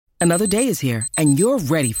Another day is here, and you're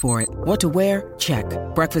ready for it. What to wear? Check.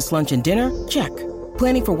 Breakfast, lunch, and dinner? Check.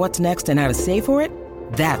 Planning for what's next and how to save for it?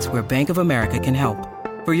 That's where Bank of America can help.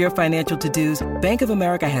 For your financial to-dos, Bank of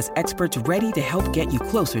America has experts ready to help get you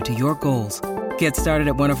closer to your goals. Get started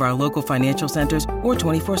at one of our local financial centers or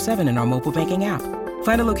 24/7 in our mobile banking app.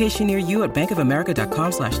 Find a location near you at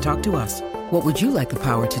bankofamerica.com/talktous. What would you like the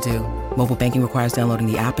power to do? Mobile banking requires downloading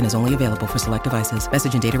the app and is only available for select devices.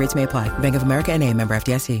 Message and data rates may apply. Bank of America N.A., member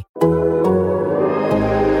FDIC.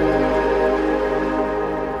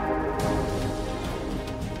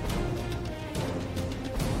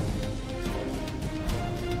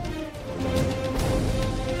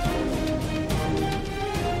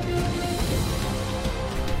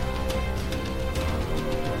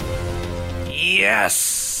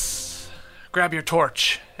 Yes! Grab your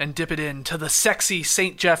torch and dip it into the sexy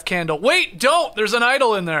St. Jeff candle. Wait, don't! There's an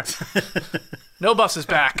idol in there. No Buffs is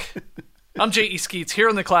back. I'm J.E. Skeets here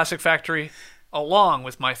in the Classic Factory, along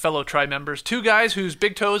with my fellow tribe members, two guys whose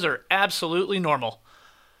big toes are absolutely normal.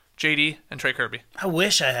 JD and Trey Kirby. I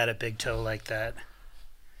wish I had a big toe like that.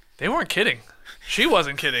 They weren't kidding. She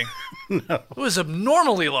wasn't kidding. No. It was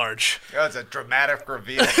abnormally large. That was a dramatic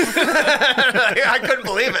reveal. I couldn't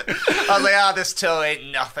believe it. I was like, this toe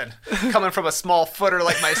ain't nothing. Coming from a small footer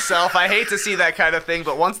like myself, I hate to see that kind of thing,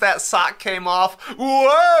 but once that sock came off,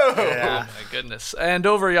 whoa! Yeah. Oh my goodness. And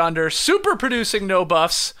over yonder, super producing No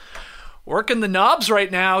Buffs, working the knobs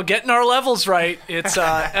right now, getting our levels right. It's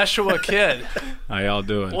Eshua Kid. How y'all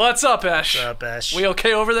doing? What's up, Esh? What's up, Ash? We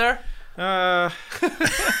okay over there? I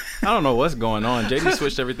don't know what's going on. JD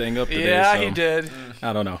switched everything up today. Yeah, so he did.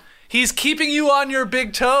 I don't know. He's keeping you on your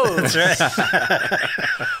big toes. That's right.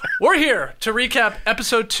 We're here to recap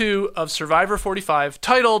episode 2 of Survivor 45,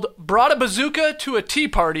 titled Brought a Bazooka to a Tea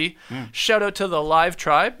Party. Shout out to the live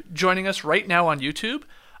tribe joining us right now on YouTube.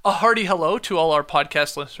 A hearty hello to all our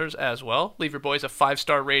podcast listeners as well. Leave your boys a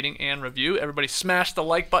 5-star rating and review. Everybody smash the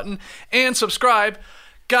like button and subscribe.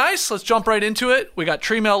 Guys, let's jump right into it. We got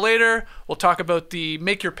Tree Mail later. We'll talk about the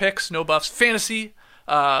Make Your Picks, No Buffs fantasy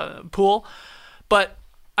pool. But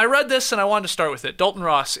I read this and I wanted to start with it. Dalton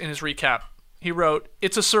Ross, in his recap, he wrote,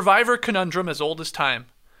 "It's a Survivor conundrum as old as time.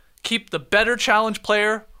 Keep the better challenge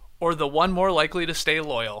player or the one more likely to stay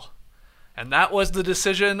loyal." And that was the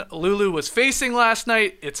decision Lulu was facing last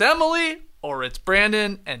night. It's Emily or it's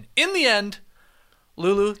Brandon. And in the end,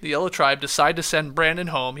 Lulu, the Yellow Tribe, decided to send Brandon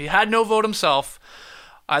home. He had no vote himself.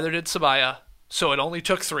 Either did Sabaya, so it only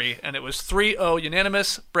took 3, and it was 3-0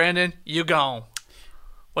 unanimous. Brandon, you gone.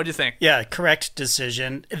 What do you think? Yeah, correct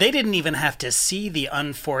decision. They didn't even have to see the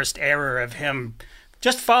unforced error of him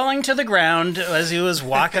just falling to the ground as he was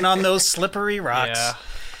walking on those slippery rocks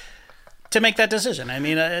to make that decision. I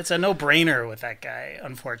mean, it's a no-brainer with that guy,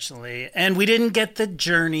 unfortunately. And we didn't get the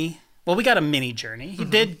journey. Well, we got a mini journey. He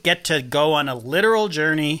did get to go on a literal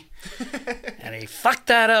journey, and he fucked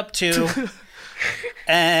that up too.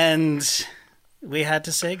 And we had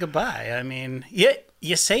to say goodbye. I mean,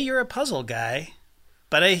 you say you're a puzzle guy,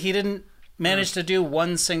 but he didn't manage to do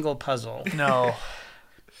one single puzzle. No.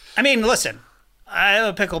 I mean, listen, I'm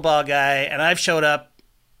a pickleball guy, and I've showed up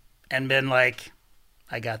and been like,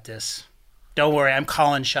 I got this. Don't worry, I'm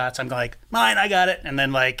calling shots. I'm like, mine, I got it. And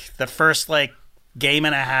then, like, the first, game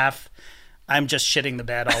and a half, I'm just shitting the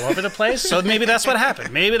bed all over the place. So maybe that's what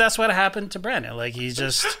happened. Maybe that's what happened to Brandon.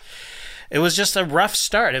 It was just a rough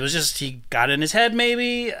start. It was just, he got in his head,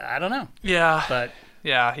 maybe. I don't know. Yeah. But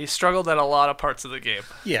yeah, he struggled at a lot of parts of the game.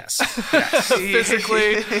 Yes.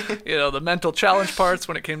 Physically, the mental challenge parts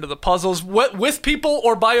when it came to the puzzles, with people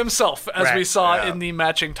or by himself, as we saw in the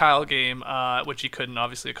matching tile game, which he couldn't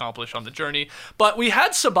obviously accomplish on the journey. But we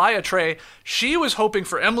had Sabaya Trey. She was hoping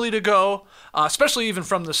for Emily to go, especially even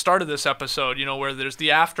from the start of this episode, where there's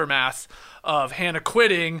the aftermath of Hannah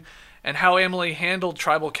quitting and how Emily handled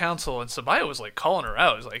tribal council. And Sabaya was calling her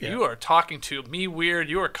out. It was like, You are talking to me weird.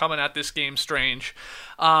 You are coming at this game strange.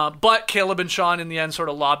 But Caleb and Sean in the end sort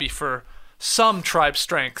of lobby for some tribe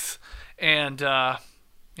strength. And,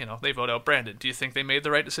 they vote out Brandon. Do you think they made the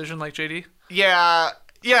right decision like JD? Yeah,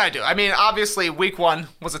 I do. I mean, obviously, week 1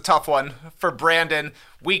 was a tough one for Brandon.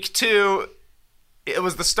 Week 2, it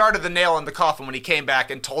was the start of the nail in the coffin when he came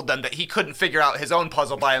back and told them that he couldn't figure out his own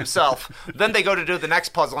puzzle by himself. Then they go to do the next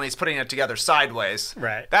puzzle and he's putting it together sideways.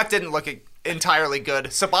 Right. That didn't look entirely good.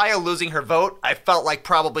 Sabaya losing her vote, I felt like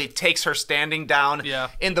probably takes her standing down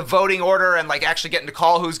in the voting order and actually getting to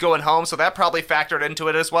call who's going home. So that probably factored into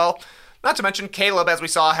it as well. Not to mention, Caleb, as we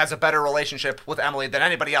saw, has a better relationship with Emily than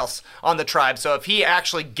anybody else on the tribe. So if he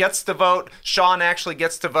actually gets to vote, Sean actually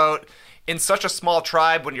gets to vote, in such a small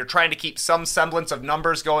tribe, when you're trying to keep some semblance of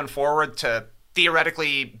numbers going forward to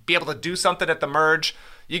theoretically be able to do something at the merge,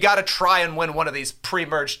 you got to try and win one of these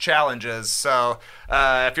pre-merge challenges. So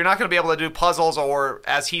if you're not going to be able to do puzzles or,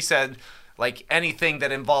 as he said, like anything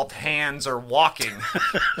that involved hands or walking,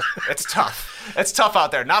 it's tough. It's tough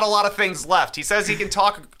out there. Not a lot of things left. He says he can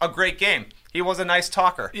talk a great game. He was a nice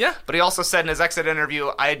talker. Yeah. But he also said in his exit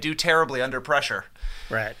interview, I do terribly under pressure.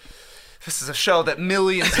 Right. This is a show that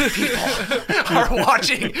millions of people are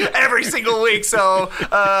watching every single week. So,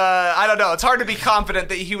 I don't know. It's hard to be confident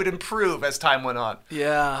that he would improve as time went on.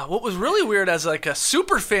 Yeah. What was really weird as like a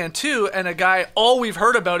super fan too, and a guy all we've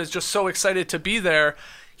heard about is just so excited to be there,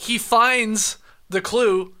 he finds the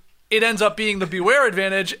clue. It ends up being the Beware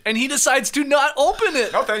advantage, and he decides to not open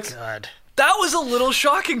it. No thanks. God. That was a little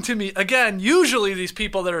shocking to me. Again, usually these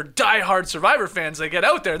people that are diehard Survivor fans, they get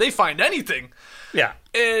out there, they find anything. Yeah.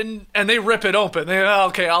 And they rip it open. They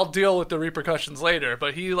okay, I'll deal with the repercussions later.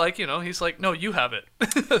 But he he's like, no, you have it,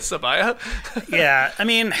 Sabaya. Yeah, I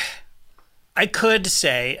mean, I could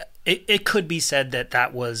say it could be said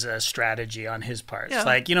that was a strategy on his part. Yeah. It's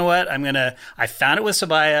like, you know what? I found it with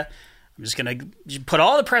Sabaya. I'm just gonna put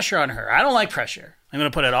all the pressure on her. I don't like pressure. I'm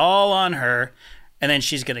gonna put it all on her, and then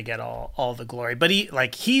she's gonna get all the glory. But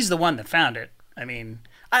he's the one that found it. I mean,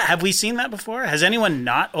 have we seen that before? Has anyone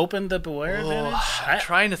not opened the Beware advantage? I'm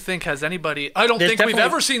trying to think. Has anybody? I don't think we've definitely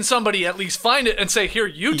ever seen somebody at least find it and say, "Here,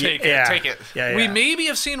 you take it." Take it. Yeah, We maybe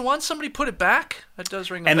have seen once somebody put it back. That does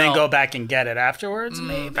ring a and bell. then go back and get it afterwards.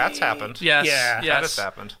 Maybe That's happened. Yes. Yeah. Yes. That has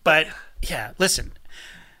happened. But yeah, listen,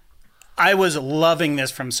 I was loving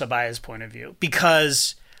this from Sabaya's point of view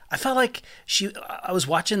because I felt like I was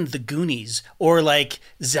watching The Goonies or like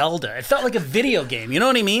Zelda. It felt like a video game. You know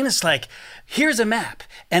what I mean? It's like, here's a map,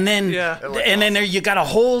 and then then there you got to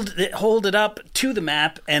hold it up to the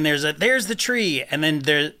map, and there's the tree, and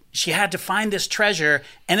then she had to find this treasure,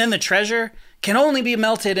 and then the treasure can only be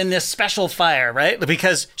melted in this special fire, right?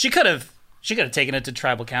 Because she could have taken it to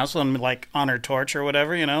tribal council and like on her torch or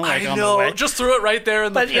whatever, you know, like I on know. the way. Just threw it right there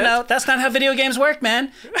in the But pit. you know, that's not how video games work,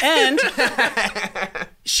 man. And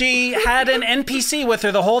she had an NPC with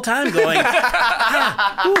her the whole time going,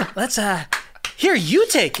 let's here, you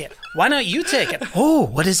take it. Why not you take it? Oh,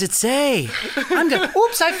 what does it say?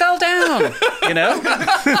 Oops, I fell down. You know?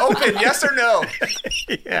 Open, yes or no?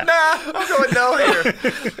 Yeah. Nah, I'm going no here.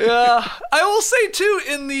 Yeah, I will say too,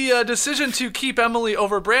 in the decision to keep Emily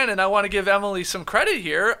over Brandon, I want to give Emily some credit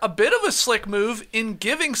here. A bit of a slick move in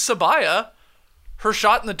giving Sabaya her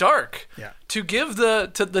shot in the dark. Yeah. To give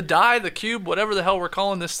the die, the cube, whatever the hell we're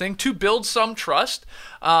calling this thing, to build some trust.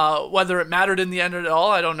 Whether it mattered in the end at all,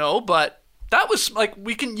 I don't know. But that was like,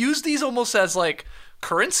 we can use these almost as like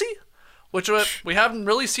currency, which we haven't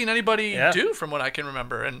really seen anybody do from what I can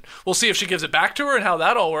remember. And we'll see if she gives it back to her and how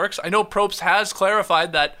that all works. I know Probst has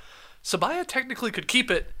clarified that Sabaya technically could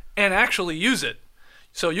keep it and actually use it.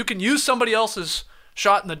 So you can use somebody else's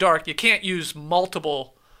shot in the dark. You can't use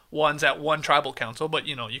multiple ones at one tribal council, but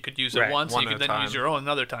you know, you could use it once, one you could at a then time. use your own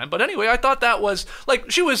another time. But anyway, I thought that was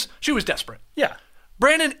like, she was desperate. Yeah.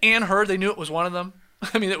 Brandon and her, they knew it was one of them.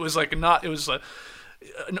 I mean, it was like an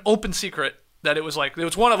open secret that it was like, it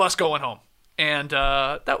was one of us going home. And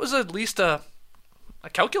that was at least a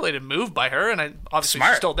calculated move by her, and obviously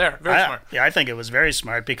Smart. she's still there. Very smart. Yeah, I think it was very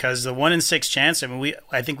smart because the 1 in 6 chance, I mean,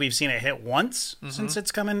 I think we've seen it hit once since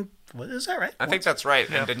it's come in. What, is that right? I think that's right,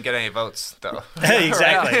 and didn't get any votes, though.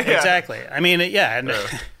 Exactly, Yeah. exactly. I mean, yeah, and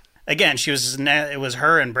again, it was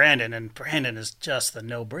her and Brandon is just the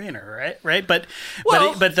no-brainer, right? But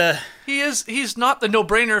he's not the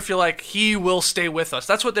no-brainer if you're like, he will stay with us.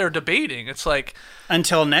 That's what they're debating. It's like,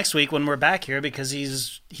 until next week when we're back here, because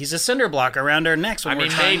he's a cinder block around our necks when we're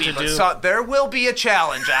trying to do. So there will be a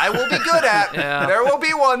challenge I will be good at. Yeah. There will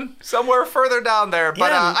be one somewhere further down there.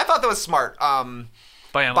 But Yeah. I thought that was smart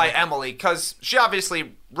by Emily, because she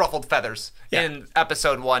obviously ruffled feathers in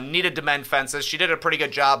episode 1, needed to mend fences. She did a pretty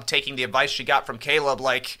good job taking the advice she got from Caleb,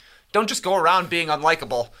 like, don't just go around being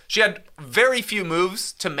unlikable. She had very few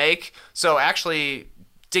moves to make, so actually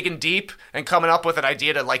digging deep and coming up with an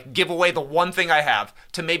idea to like give away the one thing I have,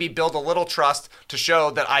 to maybe build a little trust, to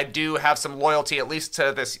show that I do have some loyalty, at least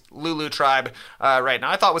to this Lulu tribe right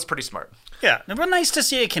now, I thought was pretty smart. Yeah, it was nice to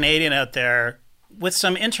see a Canadian out there with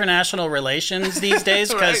some international relations these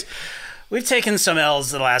days, because we've taken some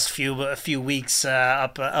L's the last few weeks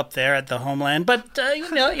up there at the homeland. But you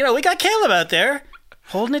know, we got Caleb out there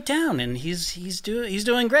holding it down, and he's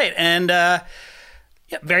doing great, and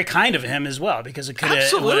very kind of him as well, because it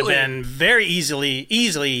would have been very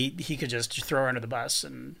easily he could just throw her under the bus.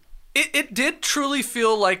 And it did truly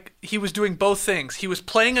feel like he was doing both things. He was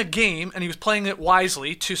playing a game, and he was playing it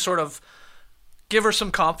wisely to sort of give her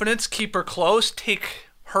some confidence, keep her close, take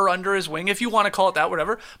her under his wing, if you want to call it that,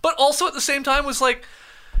 whatever. But also at the same time was like,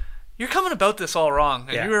 you're coming about this all wrong,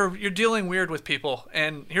 and Yeah. you're dealing weird with people,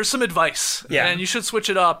 and here's some advice, Yeah. and you should switch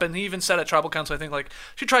it up. And he even said at Tribal Council, I think, like,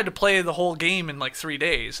 she tried to play the whole game in like 3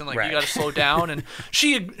 days, and like Right. you got to slow down. And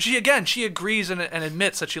she agrees and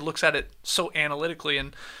admits that she looks at it so analytically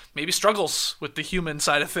and maybe struggles with the human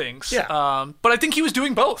side of things. Yeah. But I think he was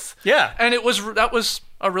doing both. Yeah. and that was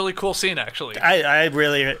a really cool scene, actually. I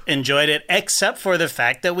really enjoyed it, except for the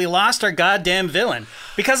fact that we lost our goddamn villain.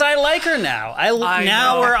 Because I like her now. I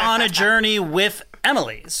Now know. we're on a journey with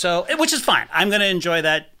Emily, so which is fine. I'm going to enjoy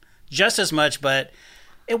that just as much, but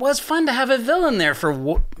it was fun to have a villain there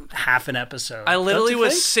for half an episode. I literally Don't you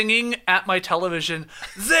was think? singing at my television,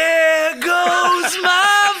 "There goes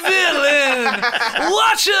my villain,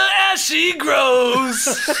 watch her as she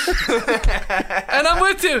grows." And I'm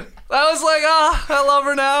with you. I was like, I love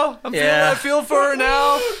her now. I feel for her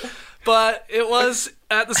now. But it was,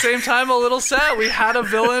 at the same time, a little sad. We had a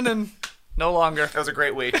villain and no longer. That was a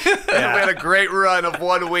great week. We had a great run of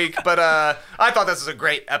 1 week, but I thought this was a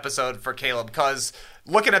great episode for Caleb because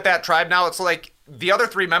looking at that tribe now, it's like the other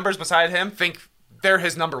 3 members beside him think they're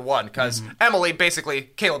his number one because Emily, basically,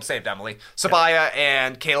 Caleb saved Emily. Sabaya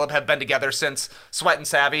and Caleb have been together since Sweat and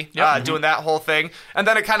Savvy, doing that whole thing. And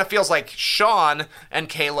then it kind of feels like Sean and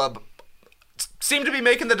Caleb seem to be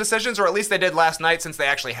making the decisions, or at least they did last night since they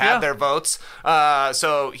actually had their votes.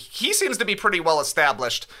 So he seems to be pretty well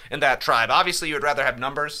established in that tribe. Obviously, you would rather have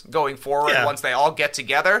numbers going forward once they all get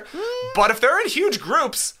together. But if they're in huge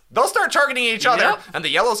groups, they'll start targeting each other, and the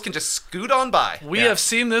yellows can just scoot on by. We have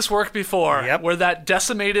seen this work before, where that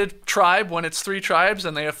decimated tribe, when it's 3 tribes,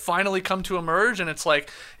 and they have finally come to emerge, and it's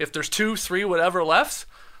like, if there's 2, 3, whatever left,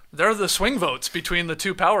 they're the swing votes between the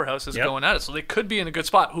 2 powerhouses going at it. So they could be in a good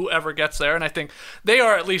spot, whoever gets there. And I think they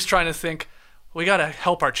are at least trying to think, we got to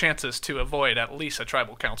help our chances to avoid at least a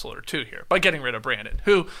tribal council or 2 here by getting rid of Brandon,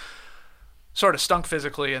 who sort of stunk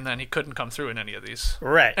physically, and then he couldn't come through in any of these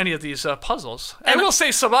puzzles. And I will say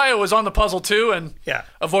Sabaya was on the puzzle too, and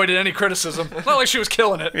avoided any criticism. It's not like she was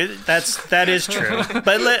killing it. That is true.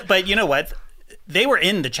 But you know what? They were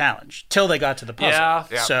in the challenge till they got to the puzzle.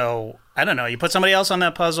 Yeah. So I don't know. You put somebody else on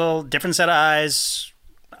that puzzle, different set of eyes.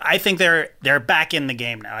 I think they're back in the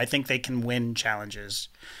game now. I think they can win challenges.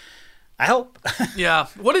 I hope. Yeah.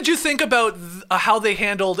 What did you think about how they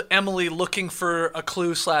handled Emily looking for a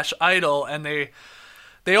clue / idol, and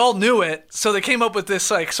they all knew it, so they came up with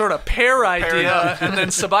this like sort of pair idea, and then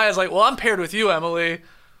Sabaya's like, "Well, I'm paired with you, Emily."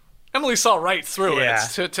 Emily saw right through it,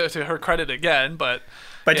 to her credit again, but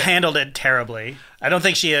handled it terribly. I don't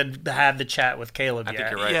think she had the chat with Caleb yet. I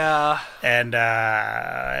think you're right. Yeah.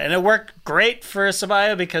 And it worked great for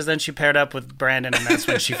Sabaya because then she paired up with Brandon, and that's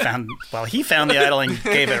when he found the idol and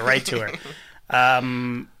gave it right to her. I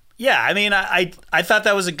mean, I thought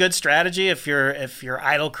that was a good strategy if you're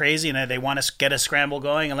idol crazy and they want to get a scramble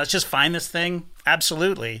going and let's just find this thing.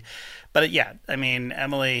 Absolutely. But I mean,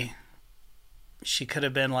 Emily, she could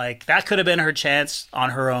have been like, that could have been her chance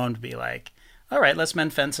on her own to be like, all right, let's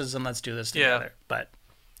mend fences and let's do this together. But,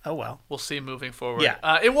 oh well. We'll see moving forward.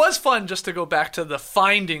 Yeah. It was fun just to go back to the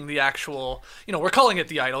finding the actual, we're calling it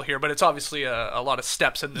the idol here, but it's obviously a lot of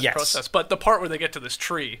steps in this process. But the part where they get to this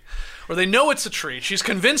tree, where they know it's a tree, she's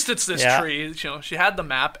convinced it's this tree, she had the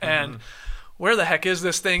map, and where the heck is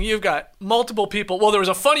this thing? You've got multiple people. Well, there was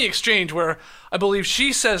a funny exchange where I believe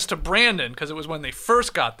she says to Brandon, because it was when they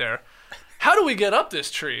first got there, "How do we get up this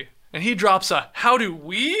tree?" And he drops a, "How do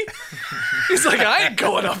we?" He's like, "I ain't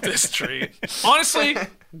going up this tree." Honestly,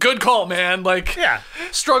 good call, man. Like,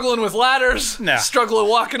 struggling with ladders, struggling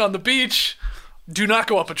walking on the beach. Do not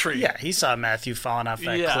go up a tree. Yeah, he saw Matthew falling off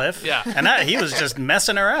that cliff. Yeah. And he was just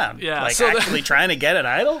messing around. Yeah. Like, actually trying to get an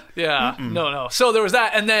idol? Yeah. No. So there was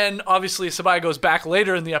that. And then, obviously, Sabaya goes back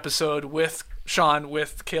later in the episode with Sean,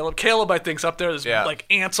 with Caleb. Caleb, I think, is up there. There's like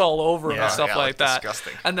ants all over him and stuff like that.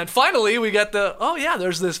 Disgusting. And then finally we get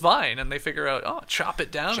there's this vine, and they figure out, chop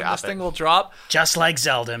it down and this thing will drop. Just like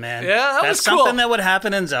Zelda, man. Yeah, That's cool. something that would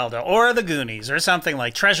happen in Zelda or the Goonies or something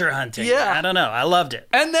like treasure hunting. Yeah. I don't know. I loved it.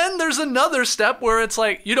 And then there's another step where it's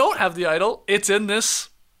like, you don't have the idol. It's in this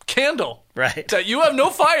candle. Right. That you have no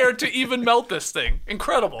fire to even melt this thing.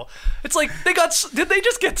 Incredible. It's like did they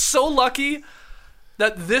just get so lucky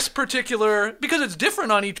that this particular, because it's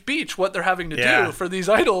different on each beach what they're having to do for these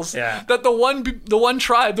idols, that the one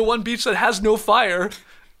tribe, the one beach that has no fire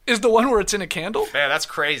is the one where it's in a candle? Man, that's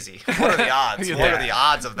crazy. What are the odds? What are the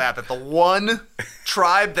odds of that the one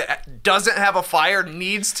tribe that doesn't have a fire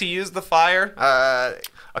needs to use the fire?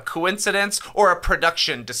 A coincidence or a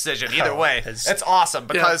production decision? Either way, it's awesome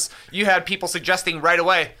because you had people suggesting right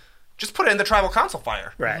away, just put it in the tribal council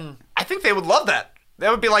fire. Right. I think they would love that. That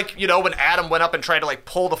would be like, when Adam went up and tried to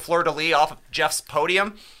pull the fleur-de-lis off of Jeff's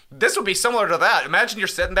podium. This would be similar to that. Imagine you're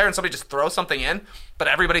sitting there and somebody just throws something in, but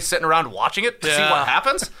everybody's sitting around watching it to see what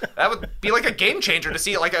happens. That would be like a game changer to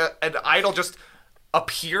see like an idol just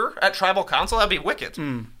appear at tribal council. That'd be wicked.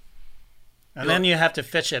 And then you have to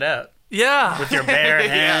fish it out. Yeah. With your bare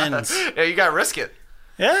hands. Yeah, you gotta risk it.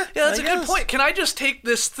 Yeah, that's a good point. Can I just take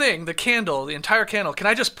this thing, the candle, the entire candle, can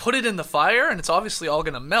I just put it in the fire and it's obviously all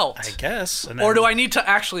going to melt? I guess. Or do I need to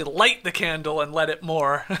actually light the candle and let it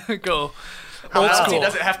more go How old melty school?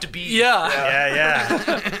 does it have to be? Yeah.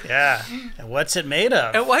 And what's it made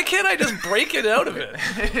of? And why can't I just break it out of it?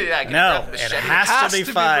 No, it has to be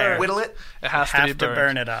fire. Whittle it. It has to be burned.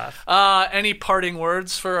 Burn it off. Any parting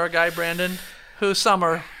words for our guy Brandon, who some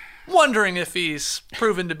are wondering if he's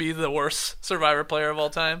proven to be the worst Survivor player of all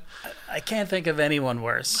time? I can't think of anyone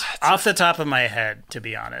worse. Off the top of my head, to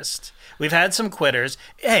be honest. We've had some quitters.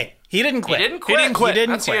 Hey, he didn't quit. He didn't quit.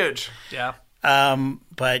 That's quit. huge. Yeah.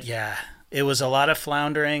 But yeah, it was a lot of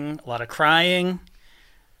floundering, a lot of crying.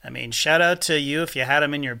 I mean, shout out to you if you had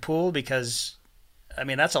him in your pool, because I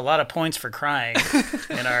mean, that's a lot of points for crying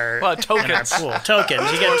in our, tokens. in our pool.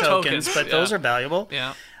 Tokens. You get tokens, but those are valuable.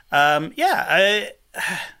 Yeah.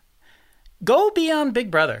 Go be on Big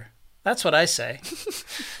Brother. That's what I say.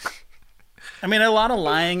 I mean, a lot of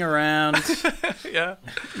lying around. Yeah.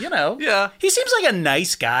 You know. Yeah. He seems like a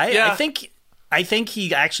nice guy. Yeah. I think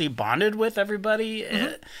he actually bonded with everybody.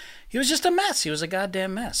 He was just a mess. He was a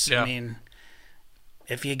goddamn mess. Yeah. I mean,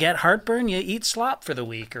 if you get heartburn, you eat slop for the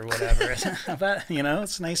week or whatever. But, you know,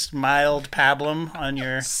 it's nice mild pablum on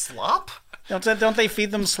your... Slop? Don't they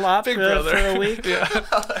feed them slop for a week? Yeah.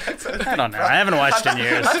 I don't know. I haven't watched in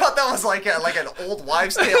years. I thought that was like an old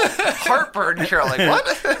wives' tale heartburn cure. Like,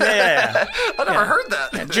 what? Yeah. I never heard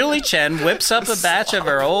that. Julie Chen whips up a batch of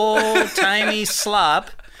her old-timey slop.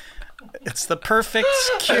 It's the perfect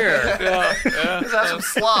cure. Let's have some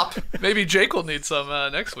slop. Maybe Jake will need some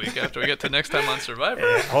next week after we get to next time on Survivor.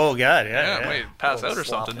 Oh, God, yeah. Wait, pass out or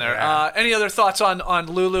slop something there. yeah. Any other thoughts on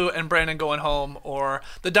Lulu and Brandon going home, or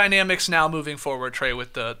the dynamics now moving forward, Trey,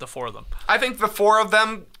 with the four of them? I think the four of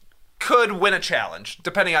them could win a challenge,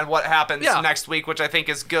 depending on what happens next week, which I think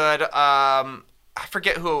is good. I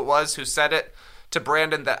forget who it was who said it to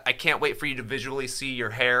Brandon, that I can't wait for you to visually see your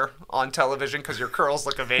hair on television because your curls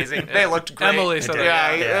look amazing. They looked great. Emily said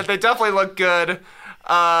that. Yeah, they definitely look good.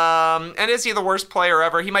 And is he the worst player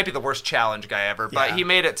ever? He might be the worst challenge guy ever, but he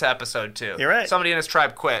made it to episode 2. You're right. Somebody in his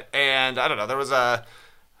tribe quit, and I don't know, there was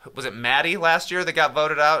was it Maddie last year that got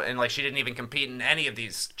voted out, and like she didn't even compete in any of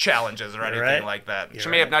these challenges or anything like that. She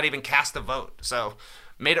may have not even cast a vote, so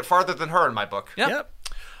made it farther than her in my book. Yep.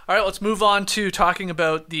 All right, let's move on to talking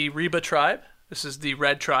about the Reba tribe. This is the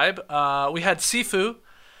red tribe. We had Sifu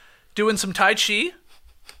doing some Tai Chi.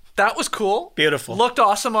 That was cool. Beautiful. Looked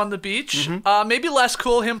awesome on the beach. Maybe less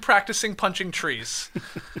cool him practicing punching trees.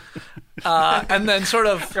 And then sort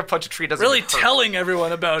of A punch a tree doesn't really even hurt. telling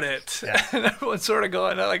everyone about it. And everyone's sort of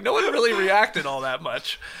going, like, no one really reacted all that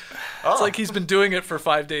much. It's like he's been doing it for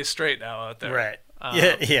 5 days straight now out there. Right.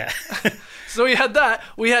 Yeah. So we had that.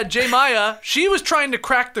 We had J. Maya. She was trying to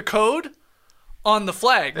crack the code on the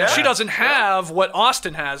flag. Now, she doesn't have what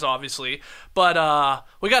Austin has, obviously, but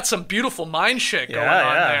we got some beautiful mind shit going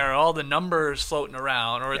on there. All the numbers floating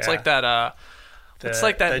around, or it's like that. It's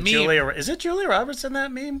like that meme. Is it Julia Roberts in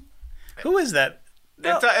that meme? Who is that?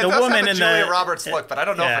 It does woman have the in Julia the- Roberts look, but I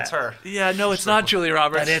don't know if it's her. Yeah, no, it's not Julia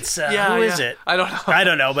Roberts. But it's who is it? I don't know. I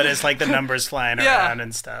don't know, but it's like the numbers flying around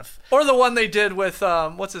and stuff. Or the one they did with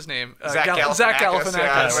what's his name? Zach Galifianakis.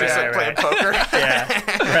 Yeah, Where he's like playing poker.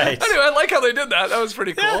 Right. Anyway, I like how they did that. That was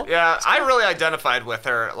pretty cool. Yeah, I really identified with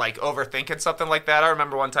her, like, overthinking something like that. I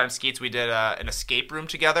remember one time, Skeets, we did an escape room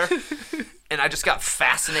together, and I just got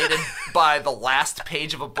fascinated by the last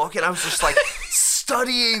page of a book, and I was just, like,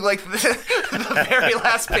 studying, like, the very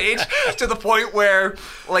last page to the point where,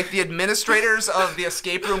 like, the administrators of the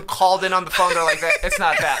escape room called in on the phone. They're like, it's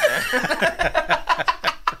not that, man.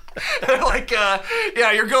 They're like,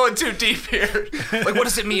 yeah, you're going too deep here. Like, what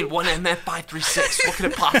does it mean? 1M 536. What could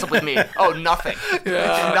it possibly mean? Oh, nothing.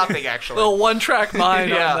 Yeah. Nothing, actually. Little one-track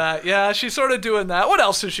mind on that. Yeah, she's sort of doing that. What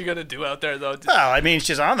else is she going to do out there, though? Well, I mean,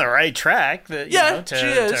 she's on the right track. To she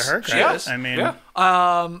is. her She credit. is. I mean,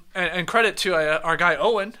 And credit to our guy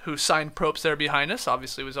Owen, who signed Propes there behind us.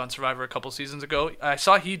 Obviously, was on Survivor a couple seasons ago. I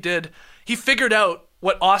saw he figured out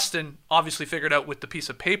what Austin obviously figured out with the piece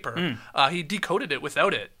of paper. He decoded it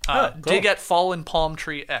without it. Cool. Dig at Fallen Palm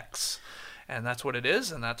Tree X. And that's what it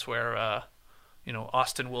is, and that's where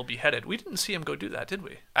Austin will be headed. We didn't see him go do that, did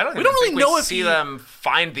we? I don't we don't really think know we if see them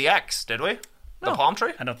find the X, did we? The palm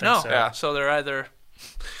tree? I don't think so. So they're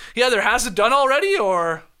he either has it done already,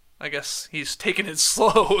 or I guess he's taking it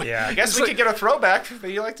slow. Yeah. I guess we could get a throwback.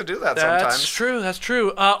 You like to do that That's sometimes. true. That's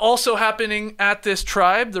true. Also happening at this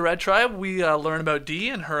tribe, the Red Tribe, we learn about Dee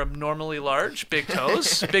and her abnormally large big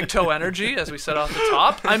toes, big toe energy, as we said off the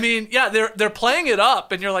top. I mean, yeah, they're playing it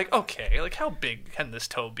up, and you're like, okay, like how big can this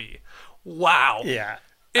toe be? Wow. Yeah.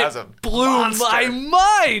 It As a blew monster. my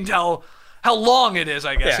mind how long it is,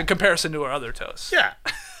 I guess, in comparison to her other toes. Yeah.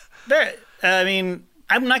 I mean,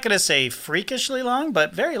 I'm not going to say freakishly long,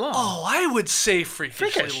 but very long. Oh, I would say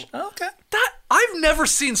freakishly. freakish. Okay. I've never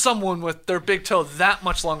seen someone with their big toe that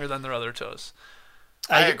much longer than their other toes.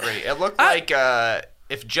 I agree. It looked like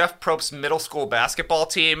if Jeff Probst's middle school basketball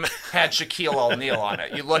team had Shaquille O'Neal on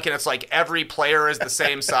it. You look and it's like every player is the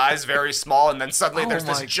same size, very small, and then suddenly there's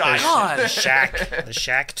this giant. God. The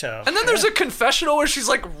Shaq toe. And then there's a confessional where she's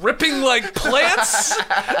like ripping like plants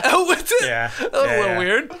out with it. Yeah. That was a little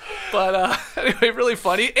weird. But anyway, really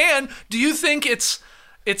funny. And do you think it's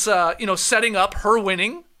setting up her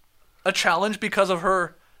winning a challenge because of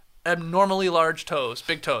her abnormally large toes,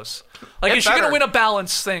 big toes? Like, is she going to win a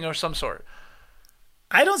balance thing or some sort?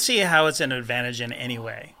 I don't see how it's an advantage in any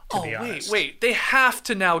way, to be honest. Wait. They have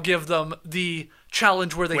to now give them the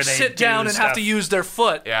challenge where they sit do down and have stuff. to use their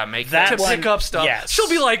foot Yeah, make That to one, pick up stuff. yes. She'll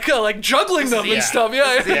be like juggling them and stuff.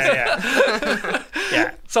 Yeah.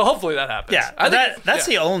 Yeah. So hopefully that happens. Yeah. I think, That's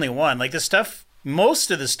the only one. Like the stuff,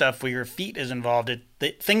 most of the stuff where your feet is involved,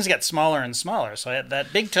 things get smaller and smaller. So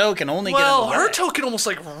that big toe can only get in the way. her toe can almost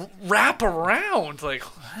like wrap around. Like,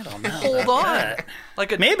 I don't know. hold on.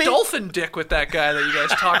 Like a dolphin dick with that guy that you guys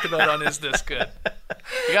talked about on Is This Good?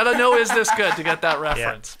 You got to know Is This Good to get that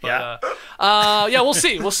reference. Yeah. But, we'll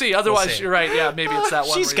see. We'll see. Otherwise, you're right. Yeah, maybe it's that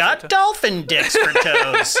one. She's got dolphin dicks for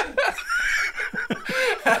toes.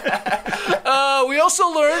 We also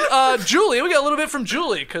learned Julie. We got a little bit from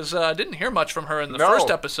Julie because I didn't hear much from her in the first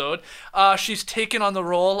episode. She's taken on the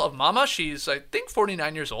role of Mama. She's, I think,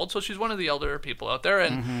 49 years old, so she's one of the elder people out there.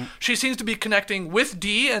 And she seems to be connecting with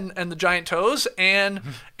Dee and the giant toes and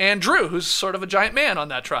Drew, who's sort of a giant man on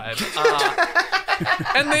that tribe.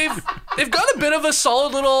 And they've got a bit of a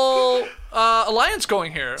solid little alliance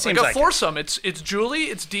going here. Seems like a like foursome. It's Julie,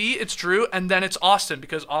 it's Dee, it's Drew, and then it's Austin,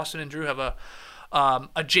 because Austin and Drew have a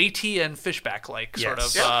JT and Fishback like sort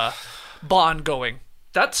of bond going.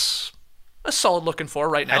 That's a solid looking for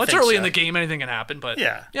right now. It's early in the game, anything can happen, but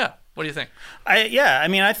yeah. What do you think? I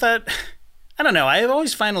mean, I thought, I don't know, I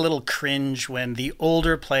always find a little cringe when the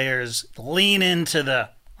older players lean into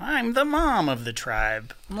I'm the mom of the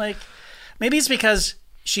tribe. I'm like, maybe it's because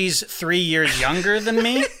she's 3 years younger than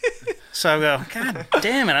me. So I go, God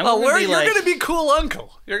damn it. You're going to be cool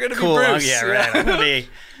uncle. You're going to be Bruce. Yeah, right. I'm going to be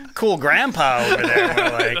cool grandpa over there.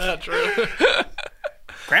 We're like, that's true.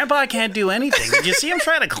 Grandpa can't do anything. Did you see him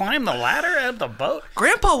try to climb the ladder out of the boat?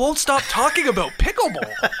 Grandpa won't stop talking about pickleball.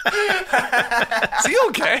 Is he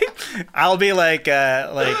okay? I'll be like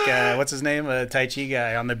what's his name? A Tai Chi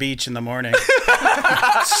guy on the beach in the morning.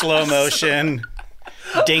 Slow motion.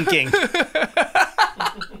 Dinking.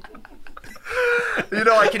 You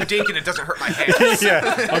know, I can dink and it doesn't hurt my hands.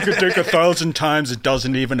 Yeah, I could dink 1,000 times. It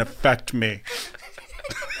doesn't even affect me.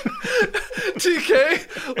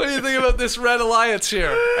 TK, what do you think about this Red Alliance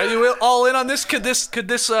here? Are you all in on this? Could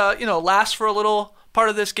this last for a little part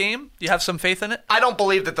of this game? Do you have some faith in it? I don't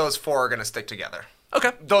believe that those four are going to stick together.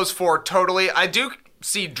 Okay. Those four totally. I do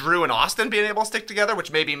see Drew and Austin being able to stick together,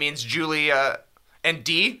 which maybe means Julie and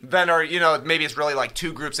Dee then are, maybe it's really like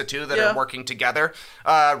two groups of two that are working together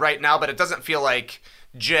right now, but it doesn't feel like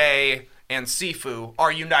Jay and Sifu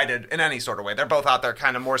are united in any sort of way. They're both out there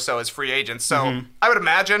kind of more so as free agents. So I would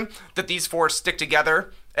imagine that these four stick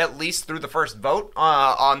together at least through the first vote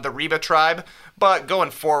on the Reba tribe. But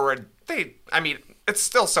going forward, it's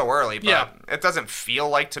still so early, but it doesn't feel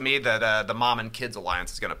like to me that the mom and kids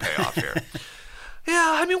alliance is going to pay off here.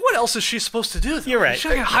 Yeah, I mean, what else is she supposed to do? Though? You're right. She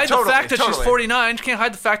can't hide the fact that she's 49. She can't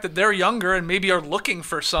hide the fact that they're younger and maybe are looking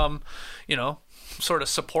for some, sort of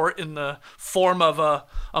support in the form of a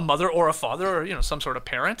mother or a father or, some sort of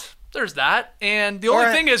parent. There's that. And the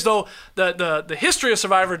only thing is, though, the history of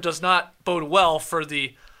Survivor does not bode well for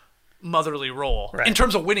the motherly role in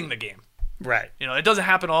terms of winning the game. Right. It doesn't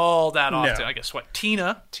happen all that often. I guess,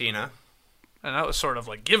 Tina. And that was sort of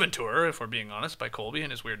like given to her, if we're being honest, by Colby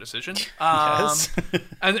and his weird decision. Yes.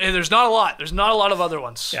 and there's not a lot. There's not a lot of other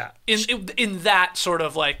ones. Yeah. In that sort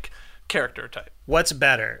of like character type. What's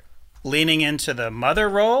better, leaning into the mother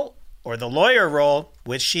role or the lawyer role,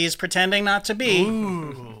 which she's pretending not to be?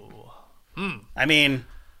 Ooh. I mean,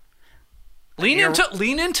 lean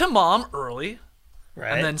into mom early,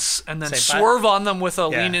 right? And then swerve on them with a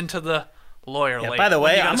lean into the lawyer later. By the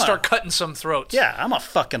way, I'm gonna start cutting some throats. Yeah, I'm a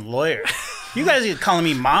fucking lawyer. You guys are calling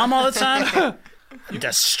me mom all the time?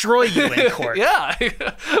 Destroy you in court. Yeah.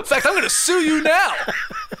 In fact, I'm going to sue you now.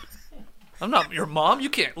 I'm not your mom. You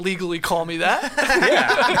can't legally call me that.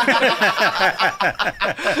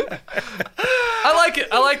 I like it.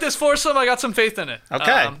 I like this foursome. I got some faith in it.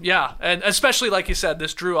 Okay. Yeah, and especially like you said,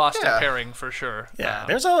 this Drew Austin pairing for sure. Yeah,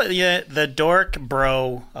 there's always the dork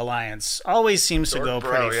bro alliance always seems to go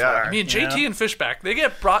pretty far. I mean, JT and Fishback, they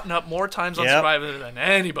get brought up more times on Survivor than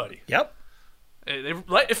anybody. Yep.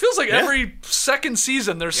 It feels like every second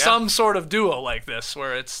season there's some sort of duo like this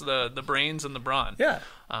where it's the brains and the brawn. Yeah.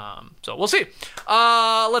 So we'll see.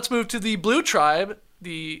 Let's move to the Blue Tribe,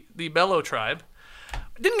 the Bello Tribe.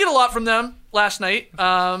 Didn't get a lot from them last night.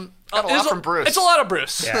 Got a lot from Bruce. It's a lot of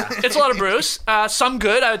Bruce. Yeah. It's a lot of Bruce. Some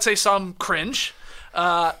good. I would say some cringe.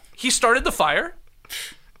 He started the fire.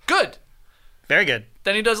 Good. Very good.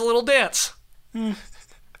 Then he does a little dance.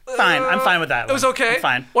 Fine. I'm fine with that. It was okay. I'm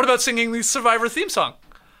fine. What about singing the Survivor theme song?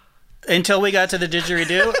 Until we got to the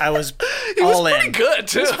didgeridoo, I was all in. It was pretty good,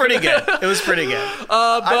 too. It was pretty good. It was pretty good.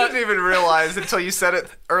 I didn't even realize until you said it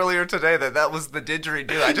earlier today that was the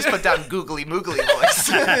didgeridoo. I just put down googly moogly voice.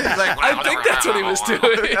 I think that's what he was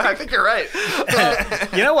doing. I think you're right.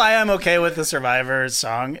 You know why I'm okay with the Survivor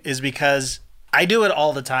song is because I do it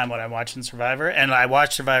all the time when I'm watching Survivor, and I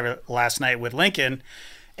watched Survivor last night with Lincoln,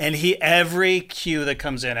 and every cue that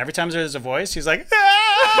comes in, every time there's a voice, he's like,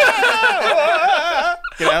 ah!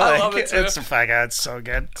 You know, I love it too. It's so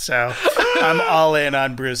good. So I'm all in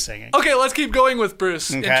on Bruce singing. Okay, let's keep going with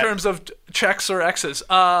Bruce in terms of checks or X's.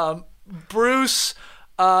 Bruce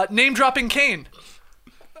name-dropping Kane.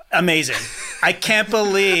 Amazing. I can't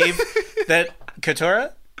believe that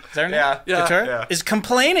Katurah, is that her name? Yeah. Katurah is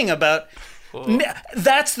complaining about,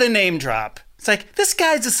 that's the name drop. It's like, this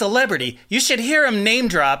guy's a celebrity. You should hear him name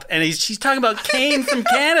drop, and she's talking about Kane from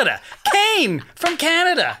Canada. Kane from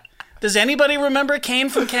Canada. Does anybody remember Kane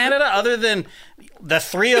from Canada other than the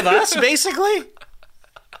three of us, basically?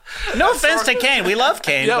 No offense to Kane. We love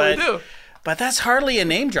Kane. Yeah, we do. But that's hardly a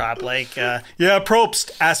name drop. Like,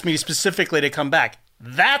 Probst asked me specifically to come back.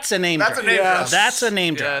 That's a name drop. That's a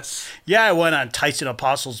name drop. Yes. Yeah, I went on Tyson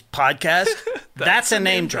Apostle's podcast. That's a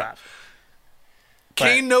name drop.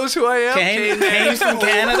 Kane knows who I am. Kane from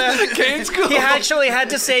Canada. Kane's cool. He actually had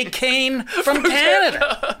to say Kane from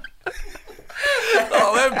Canada.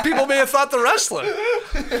 Oh, people may have thought the wrestler.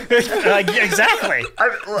 Exactly.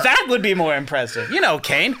 That would be more impressive. You know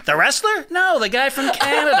Kane, the wrestler? No, the guy from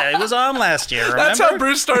Canada. He was on last year, remember? That's how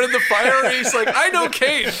Bruce started the fire. He's like, I know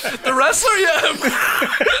Kane. The wrestler? Yeah.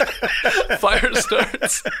 Fire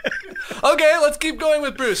starts. Okay, let's keep going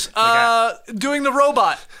with Bruce. Doing the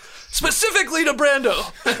robot. Specifically to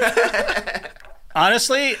Brando.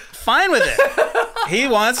 Honestly, fine with it. He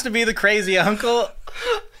wants to be the crazy uncle.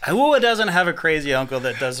 Who doesn't have a crazy uncle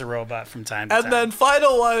that does a robot from time to time? And then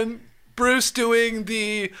final one, Bruce doing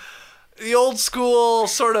the old school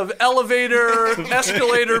sort of elevator,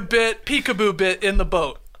 escalator bit, peekaboo bit in the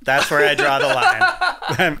boat. That's where I draw the line.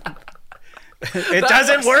 It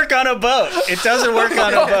doesn't work on a boat. It doesn't work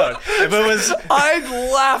on a boat. If it was, I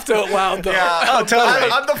laughed out loud though. Yeah. Oh,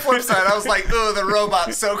 totally. On the flip side, I was like, "Oh, the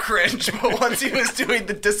robot's so cringe." But once he was doing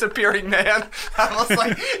the disappearing man, I was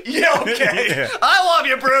like, "Yeah, okay, Yeah. I love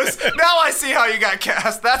you, Bruce. Now I see how you got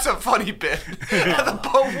cast. That's a funny bit." And the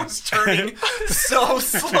boat was turning so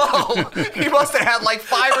slow. He must have had like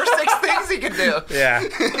 5 or 6 things he could do. Yeah.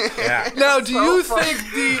 Now, do you think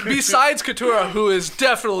besides Katurah, who is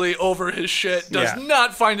definitely over his shit, does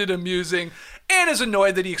not find it amusing and is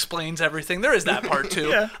annoyed that he explains everything? There is that part too.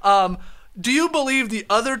 Yeah. Do you believe the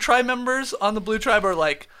other tribe members on the Blue Tribe are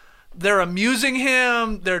like, they're amusing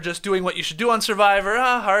him, they're just doing what you should do on Survivor,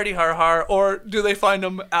 hardy har har, or do they find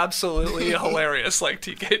him absolutely hilarious like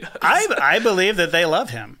TK does? I believe that they love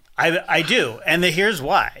him. I do. And here's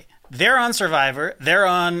why. They're on Survivor. They're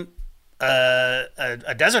on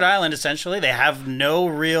a desert island, essentially. They have no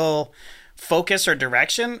real focus or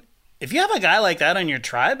direction. If you have a guy like that on your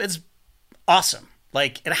tribe, it's awesome.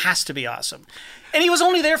 Like, it has to be awesome. And he was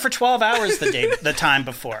only there for 12 hours the time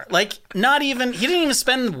before. Like, he didn't even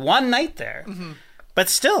spend one night there. Mm-hmm. But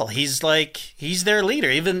still, he's their leader.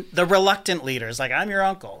 Even the reluctant leader is like, I'm your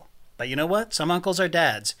uncle. But you know what? Some uncles are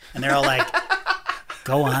dads. And they're all like,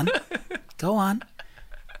 go on.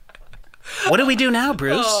 What do we do now,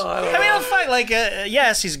 Bruce? I'll fight. Like,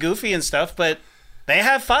 yes, he's goofy and stuff, but they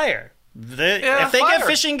have fire. If they get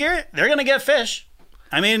fishing gear, they're going to get fish.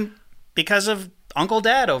 I mean, because of Uncle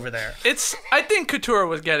Dad over there. I think Katurah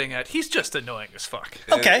was getting at, he's just annoying as fuck.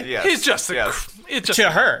 Okay. He's just to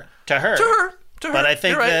her. But I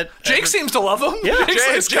think You're right. that Jake seems to love him. Yeah.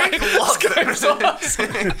 Jake loved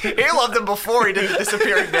him. He loved him before he did the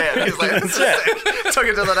disappearing man. He's like, this is sick. Took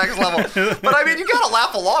it to the next level. But I mean, you gotta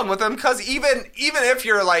laugh along with him, because even if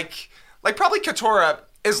you're like probably Katura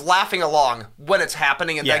is laughing along when it's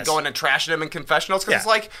happening and then going and trashing him in confessionals, because it's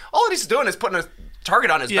like all he's doing is putting a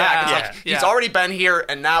target on his back. It's like he's already been here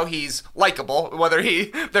and now he's likable, whether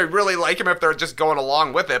they really like him, if they're just going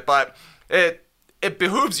along with it. But it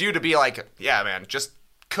behooves you to be like, yeah, man, just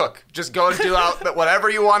cook. Just go and do out whatever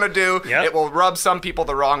you want to do. Yep. It will rub some people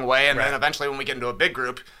the wrong way, and then eventually when we get into a big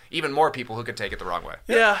group, even more people who could take it the wrong way.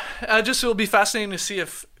 Yeah, it'll be fascinating to see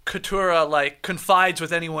if Katura like confides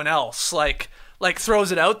with anyone else, like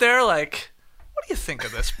throws it out there, like, what do you think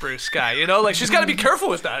of this Bruce guy? You know, like, she's got to be careful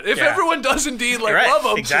with that. If everyone does indeed love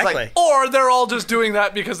him, exactly. Like, or they're all just doing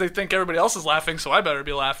that because they think everybody else is laughing, so I better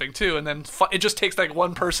be laughing too. And then it just takes like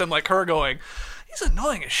one person like her going, he's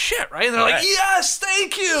annoying as shit, right? And they're like, yes,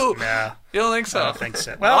 thank you. Yeah. You don't think so? I don't think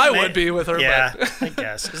so. Well, I would be with her. Yeah, but. I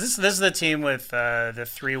guess. This is the team with the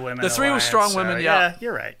three women. The three alliance, strong women, yeah,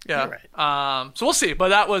 you're right. Yeah. You're right. So we'll see. But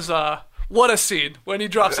that was what a scene when he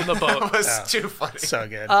drops in the boat. That was too funny. So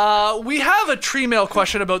good. We have a tree mail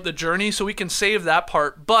question about the journey, so we can save that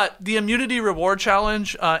part. But the immunity reward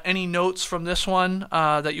challenge, any notes from this one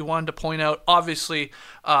that you wanted to point out? Obviously,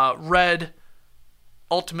 Red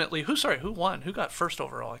ultimately, who won? Who got first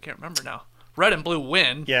overall? I can't remember now. Red and blue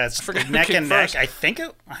win. Yeah, it's neck and neck. I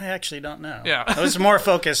actually don't know. Yeah. I was more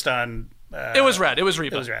focused on... it was Red. It was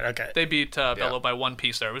Reba. It was Red, okay. They beat Bello by one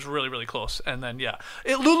piece there. It was really, really close. And then,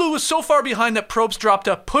 Lulu was so far behind that Probst dropped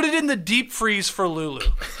a put it in the deep freeze for Lulu.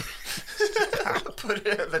 Put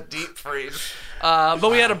it in the deep freeze.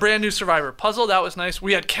 But we had a brand new Survivor puzzle. That was nice.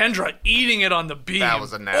 We had Kendra eating it on the beam. That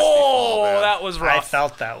was a nasty fall, man. That was rough. I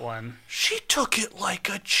felt that one. She took it like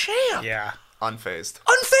a champ. Yeah. Unfazed.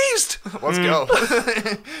 Unfazed. Let's go.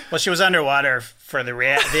 Well, she was underwater for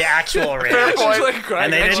the actual reaction.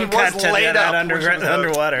 And they didn't cut to that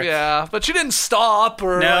underwater. Yeah, but she didn't stop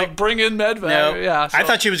or bring in medvac. No. Yeah, so. I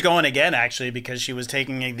thought she was going again, actually, because she was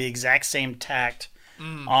taking the exact same tact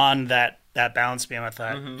on that balance beam. I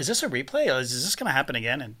thought, is this a replay? Is this going to happen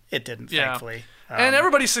again? And it didn't, thankfully. And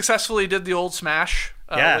everybody successfully did the old smash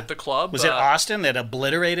with the club. Was it Austin that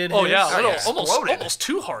obliterated his? Oh, yeah. Almost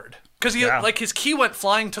too hard. Because his key went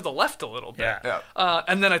flying to the left a little bit. Yeah.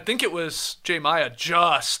 And then I think it was J. Maya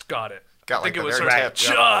just got it. I think it was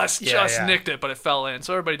just nicked it, but it fell in.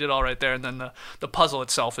 So everybody did all right there. And then the puzzle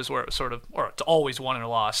itself is where it was it's always won or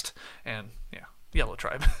lost. And Yellow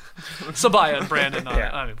Tribe. Sabaya and Brandon.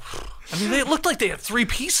 I mean, they looked like they had three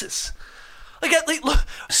pieces. Like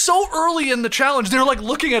so early in the challenge, they're like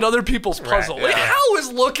looking at other people's puzzle. Right, how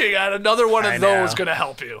is looking at another one of those going to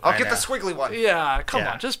help you? I'll get the squiggly one. Yeah, come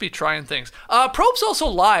on, just be trying things. Probst also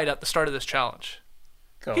lied at the start of this challenge.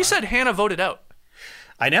 He said Hannah voted out.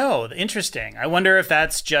 I know, interesting. I wonder if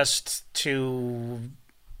that's just to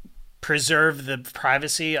preserve the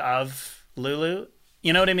privacy of Lulu.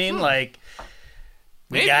 You know what I mean? Like,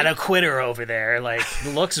 we got a quitter over there. Like,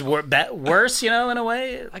 looks worse, in a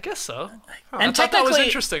way. I guess so. And I thought that was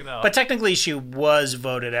interesting, though. But technically, she was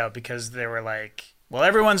voted out because they were like, well,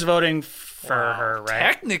 everyone's voting for her, right?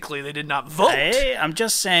 Technically, they did not vote. Hey, I'm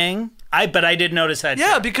just saying. But I did notice that,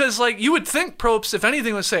 Yeah, too. because, you would think Probst, if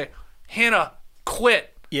anything, would say, Hannah,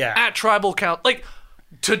 quit at Tribal Count.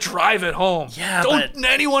 To drive it home. Yeah, Don't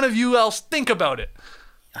any one of you else think about it.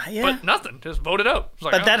 Yeah. But nothing. Just vote it out.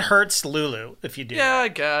 But that hurts Lulu if you do that. I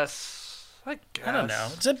guess. I don't know.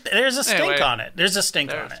 There's a stink on it. There's a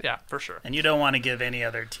stink on it. Yeah, for sure. And you don't want to give any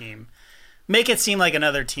other team. Make it seem like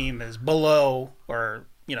another team is below or,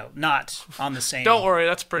 not on the same Don't worry.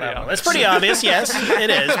 That's pretty level. obvious. It's pretty obvious, yes. It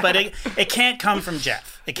is. But it can't come from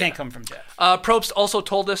Jeff. It can't come from Jeff. Probst also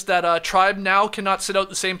told us that Tribe now cannot sit out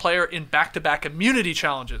the same player in back-to-back immunity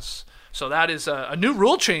challenges. So that is a new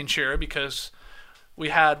rule change here because... We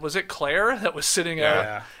had, was it Claire that was sitting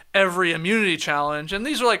out every immunity challenge? And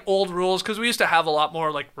these are old rules because we used to have a lot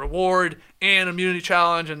more reward and immunity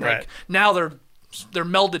challenge. And now they're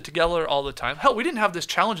melded together all the time. Hell, we didn't have this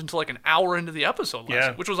challenge until an hour into the episode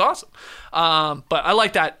last week, which was awesome. But I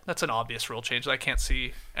like that. That's an obvious rule change that I can't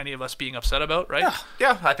see any of us being upset about, right?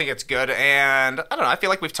 Yeah, I think it's good. And I don't know, I feel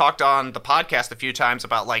like we've talked on the podcast a few times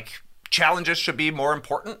about challenges should be more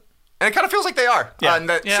important. And it kind of feels like they are.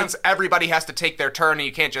 Since everybody has to take their turn and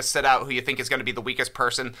you can't just sit out who you think is going to be the weakest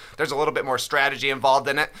person, there's a little bit more strategy involved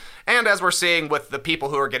in it. And as we're seeing with the people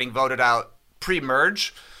who are getting voted out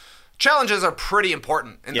pre-merge, challenges are pretty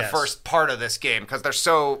important in the first part of this game because they're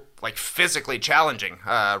so physically challenging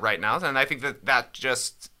right now. And I think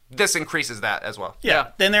that this increases that as well. Yeah.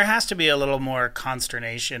 Then there has to be a little more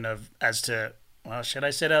consternation as to well, should I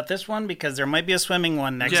sit out this one? Because there might be a swimming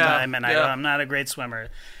one next time, and I'm not a great swimmer.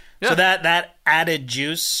 Yeah. So that added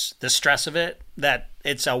juice, the stress of it, that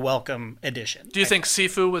it's a welcome addition. Do you think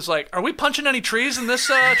Sifu was like, are we punching any trees in this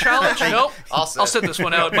challenge? Nope. I'll sit this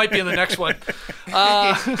one out. It might be in the next one.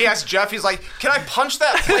 He asked Jeff, he's like, can I punch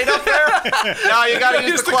that plate up there? No, you got to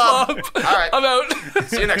use the club. All right. I'm out.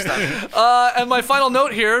 See you next time. And my final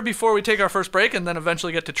note here before we take our first break and then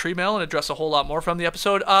eventually get to tree mail and address a whole lot more from the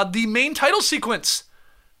episode. The main title sequence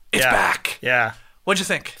is back. Yeah. What'd you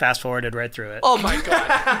think? Fast forwarded right through it. Oh my god!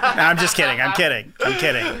 No, I'm just kidding. I'm kidding.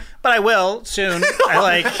 But I will soon. You're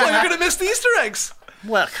gonna miss the Easter eggs.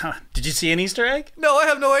 Well, did you see an Easter egg? No, I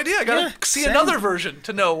have no idea. I gotta see another version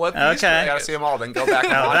to know what the Easter egg is. I gotta see them all, then go back.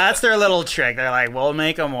 No, that's their little trick. They're like, we'll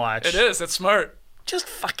make them watch. It is. It's smart. Just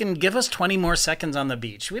fucking give us 20 more seconds on the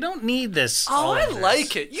beach. We don't need this. Oh, I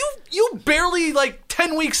like it. You barely,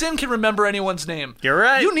 10 weeks in, can remember anyone's name. You're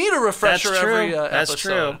right. You need a refresher every episode. That's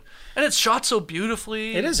true. And it's shot so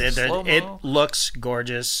beautifully. It is. It looks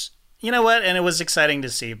gorgeous. You know what? And it was exciting to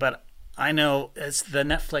see. But I know it's the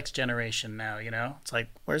Netflix generation now, you know? It's like,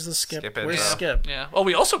 where's the skip? Where's Skip? Yeah. Well,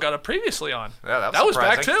 we also got it previously on. Yeah, that was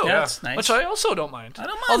back too. Yeah, that's nice. Which I also don't mind. I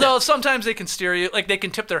don't mind. Although sometimes they can steer you, they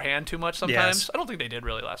can tip their hand too much sometimes. Yes. I don't think they did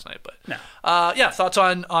really last night, but. No. Thoughts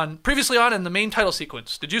on previously on in the main title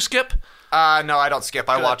sequence. Did you skip? No, I don't skip.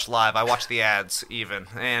 I watch live. I watch the ads even.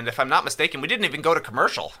 And if I'm not mistaken, we didn't even go to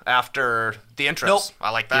commercial after the intros. Nope.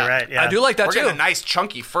 I like that. You're right, yeah. I do like that We're too. getting a nice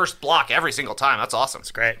chunky first block every single time. That's awesome.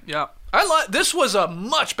 It's great. Yeah. This was a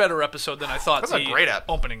much better episode than I thought. That's a great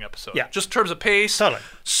opening episode. Yeah. Just in terms of pace. Totally.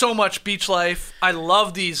 So much beach life. I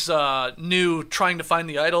love these new trying to find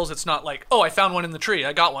the idols. It's not like, oh, I found one in the tree.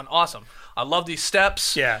 I got one. Awesome. I love these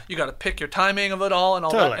steps. Yeah. You got to pick your timing of it all and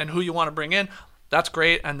all Totally. that and who you want to bring in. That's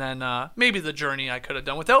great. And then maybe the journey I could have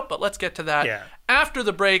done without, but let's get to that after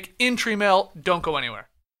the break in Tree Mail. Don't go anywhere.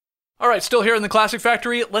 All right, still here in the Classic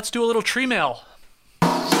Factory. Let's do a little Tree Mail.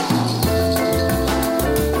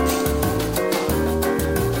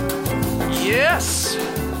 Yes,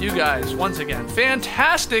 you guys, once again,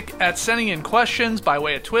 fantastic at sending in questions by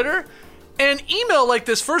way of Twitter and email like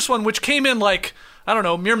this first one, which came in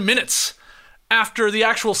mere minutes after the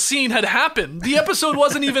actual scene had happened. The episode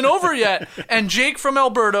wasn't even over yet. And Jake from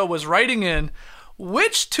Alberta was writing in,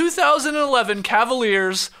 which 2011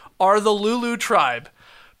 Cavaliers are the Lulu tribe?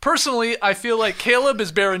 Personally, I feel like Caleb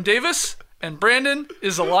is Baron Davis and Brandon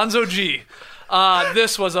is Alonzo G.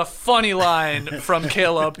 This was a funny line from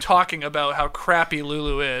Caleb talking about how crappy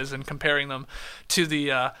Lulu is and comparing them to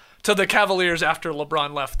the Cavaliers after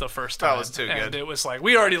LeBron left the first time. That was too good. And it was like,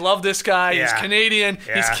 we already love this guy. Yeah. He's Canadian.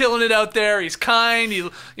 Yeah. He's killing it out there. He's kind. He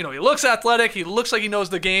looks athletic. He looks like he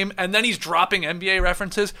knows the game. And then he's dropping NBA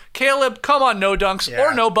references. Caleb, come on, no dunks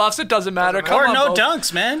or no buffs. It doesn't matter. Come or on, no both.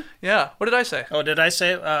 dunks, man. Yeah. What did I say? Oh, did I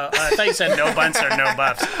say? I thought you said no bunts or no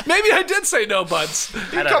buffs. Maybe I did say no bunts.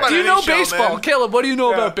 I don't know. Do you know show, baseball? man. Caleb, what do you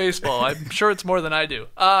know about baseball? I'm sure it's more than I do.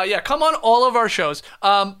 Come on all of our shows.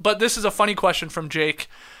 But this is a funny question from Jake.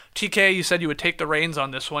 TK, you said you would take the reins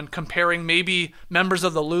on this one, comparing maybe members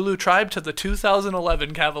of the Lulu tribe to the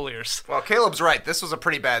 2011 Cavaliers. Well, Caleb's right. This was a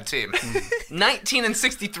pretty bad team.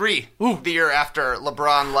 19-63 the year after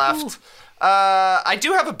LeBron left. I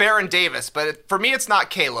do have a Baron Davis, but for me, it's not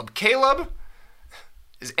Caleb. Caleb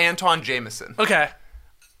is Antoine Jameson. Okay.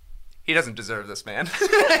 He doesn't deserve this, man.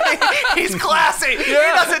 He's classy. Yeah. He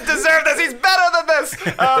doesn't deserve this. He's better than this.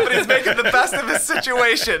 But he's making the best of his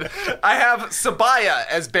situation. I have Sabaya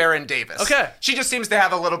as Baron Davis. Okay. She just seems to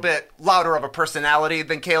have a little bit louder of a personality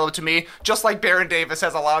than Caleb to me, just like Baron Davis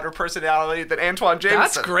has a louder personality than Antoine Jameson.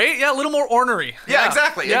 That's great. Yeah, a little more ornery. Yeah,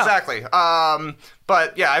 exactly.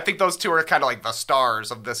 But yeah, I think those two are kind of like the stars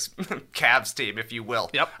of this Cavs team, if you will.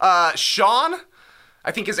 Yep. Sean,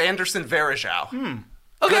 I think, is Anderson Varejao.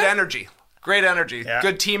 Okay. Good energy. Great energy. Yeah.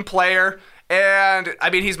 Good team player. And,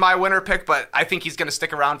 I mean, he's my winner pick, but I think he's going to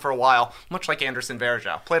stick around for a while, much like Anderson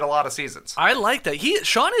Varejao. Played a lot of seasons. I like that.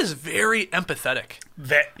 Sean is very empathetic.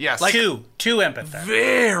 Yes. Like too empathetic.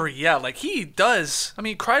 Very, yeah. Like he does. I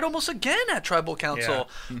mean, cried almost again at Tribal Council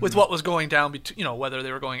with what was going down, whether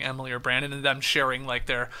they were going Emily or Brandon and them sharing like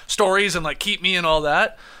their stories and like keep me and all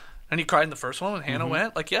that. And he cried in the first one when Hannah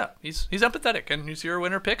went. Like, yeah, he's empathetic, and he's your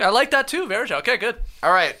winner pick. I like that too, Varejao. Okay, good.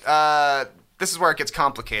 All right. This is where it gets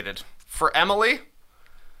complicated. For Emily,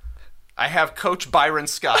 I have Coach Byron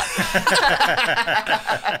Scott.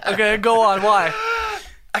 Okay, go on. Why?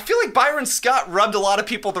 I feel like Byron Scott rubbed a lot of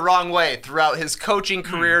people the wrong way throughout his coaching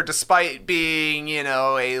career, despite being,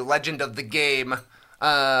 a legend of the game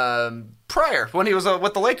prior, when he was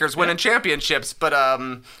with the Lakers winning championships. But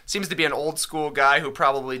seems to be an old school guy who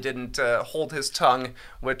probably didn't hold his tongue,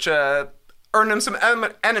 which earned him some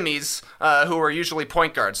enemies who were usually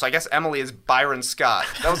point guards. So I guess Emily is Byron Scott.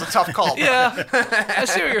 That was a tough call. Yeah, I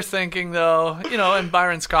see what you're thinking, though. And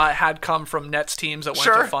Byron Scott had come from Nets teams that went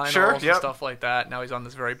to finals and stuff like that. Now he's on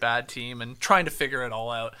this very bad team and trying to figure it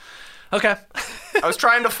all out. Okay. I was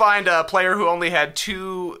trying to find a player who only had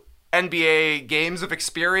 2 NBA games of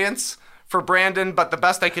experience for Brandon, but the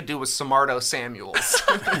best I could do was Samardo Samuels.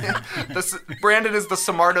 Brandon is the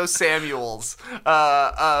Samardo Samuels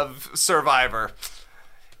of Survivor.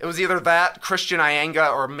 It was either that, Christian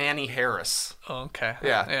Ianga, or Manny Harris. Oh, okay.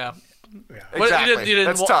 Yeah. Exactly.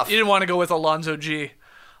 That's tough. You didn't want to go with Alonzo G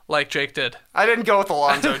like Jake did. I didn't go with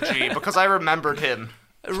Alonzo G because I remembered him.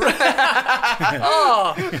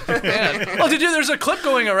 Oh, man. Well, there's a clip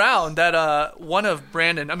going around that one of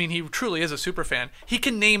Brandon, I mean, he truly is a super fan. He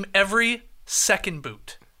can name every second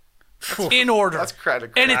boot in order. That's crazy.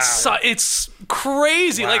 And it's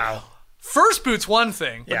crazy. Wow. Like, first boot's one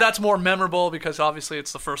thing, but that's more memorable because obviously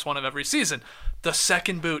it's the first one of every season. The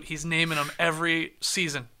second boot, he's naming them every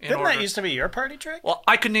season in Didn't order. that used to be your party trick? Well,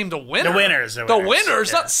 I could name the winner. The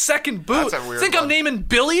winners, not second boot. That's a weird Think one. I'm naming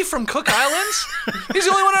Billy from Cook Islands? He's the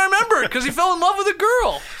only one I remember because he fell in love with a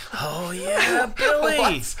girl. Oh, yeah, Billy.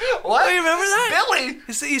 What? Do you remember that? Billy?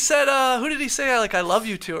 He said, who did he say, I love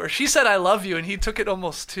you to? Or she said, I love you, and he took it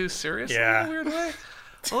almost too seriously in a weird way.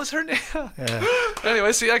 What was her name?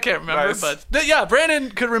 Anyway, see, I can't remember. Nice. But, yeah, Brandon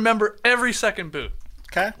could remember every second boot.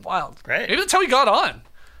 Okay. Wild. Great. Maybe that's how he got on.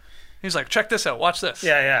 He's like, check this out. Watch this.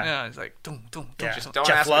 Yeah. Yeah, he's like, don't you something. Don't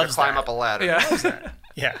Jeff ask me to loves climb that. up a ladder. Yeah.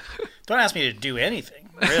 Yeah. Don't ask me to do anything,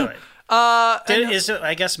 really.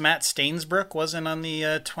 I guess Matt Stainsbrook wasn't on the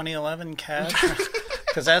 2011 Cavs?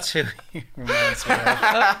 Because that's who he reminds me of.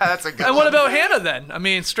 That's a good And one. what about Hannah then? I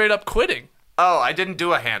mean, straight up quitting. Oh, I didn't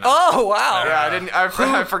do a Hannah. Oh, wow. Yeah, I didn't. I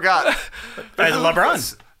forgot.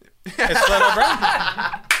 LeBron. It's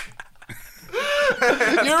LeBron.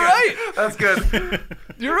 You're right. That's good.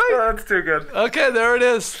 You're right. That's too good. Okay, there it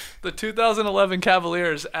is. The 2011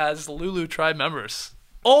 Cavaliers as Lulu Tribe members.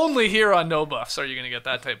 Only here on No Buffs are you going to get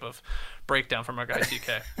that type of breakdown from our guy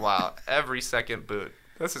TK. Wow, every second boot.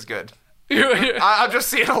 This is good. You're- I'm just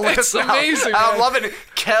seeing a list. It's now. amazing, I'm man. loving it.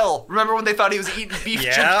 Kel, remember when they thought he was eating beef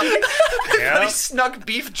Yeah. jerky? Yeah. He snuck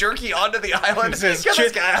beef jerky onto the island. Says, Get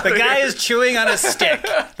this guy out the of guy here. is chewing on a stick.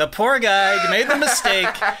 The poor guy made the mistake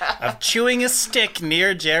of chewing a stick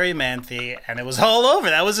near Jerry Manthe, and it was all over.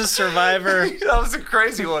 That was a Survivor. That was a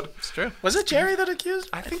crazy one. It's true. Was it Jerry that accused?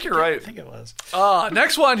 I think you're right. I think it was.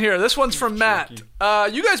 Next one here. This one's from Matt.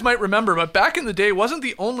 You guys might remember, but back in the day, wasn't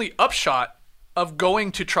the only upshot of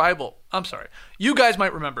going to tribal. I'm sorry. You guys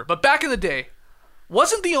might remember, but back in the day,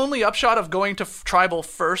 wasn't the only upshot of going to tribal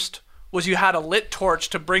first was you had a lit torch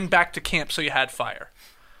to bring back to camp so you had fire?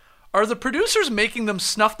 Are the producers making them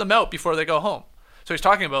snuff them out before they go home? So he's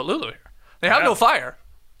talking about Lulu here. They have no fire,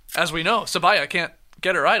 as we know. Sabaya can't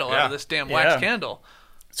get her idol out of this damn wax candle.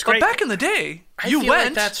 It's But great. back in the day, you feel went.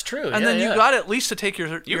 like that's true. And Yeah, then you yeah. got at least to take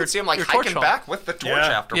your You could see him like your torch hiking home. back with the torch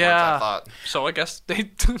Yeah. afterwards, Yeah. I thought. So I guess they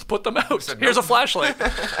put them out. said, Here's a nope. flashlight.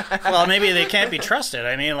 Well, maybe they can't be trusted.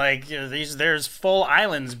 I mean, like there's full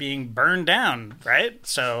islands being burned down, right?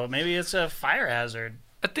 So maybe it's a fire hazard.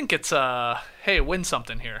 I think it's hey, win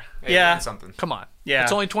something here. Hey, Yeah. win something. Come on. Yeah.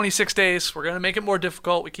 It's only 26 days. We're gonna make it more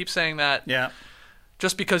difficult. We keep saying that. Yeah.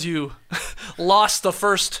 Just because you lost the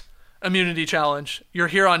first immunity challenge, you're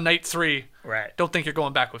here on night 3. Right. Don't think you're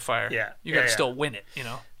going back with fire. Yeah. You got to Yeah. still win it,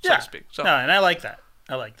 so Yeah. to speak. So No, and I like that.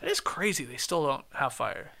 I like that. it's crazy they still don't have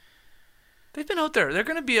fire. They've been out there. They're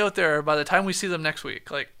going to be out there by the time we see them next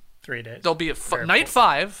week. Like 3 days. they'll be at Fair night point.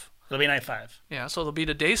 5. It'll be night 5. Yeah, so they'll be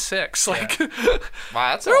to day 6. Like Wow,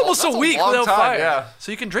 that's they're almost that's a week long without time, fire. Yeah.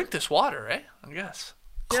 So you can drink this water, eh? I guess.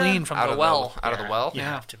 Clean from Out the of well. Out of the well. You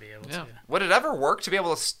have to be able Yeah. to. Would it ever work to be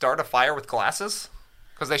able to start a fire with glasses?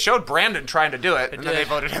 Because they showed Brandon trying to do it, and then they did.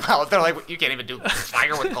 voted him out. They're like, you can't even do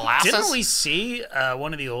fire with glasses? Didn't we see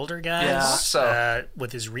one of the older guys Yeah. So-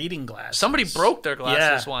 with his reading glasses? Somebody broke their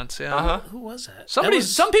glasses Yeah. once. Yeah. Uh-huh. Who was that?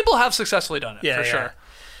 Some people have successfully done it Yeah, for yeah. sure,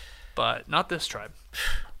 but not this tribe.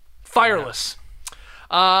 Fireless.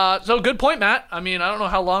 So good point, Matt. I mean, I don't know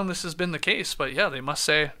how long this has been the case, but yeah, they must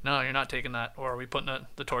say, no, you're not taking that, or are we putting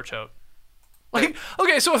the torch out? Like,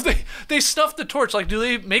 okay, so if they snuff the torch, like, do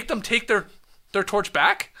they make them take their torch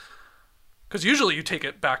back? Because usually you take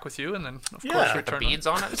it back with you, and then of course Yeah. you With the return beads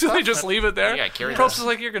on it and Do they stuff? just leave it there? Yeah, carry Probst this. is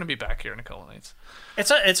like, you're going to be back here in a couple nights.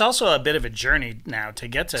 It's also a bit of a journey now to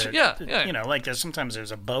get to. Yeah. You know, like sometimes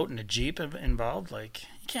there's a boat and a jeep involved. Like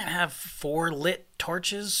you can't have 4 lit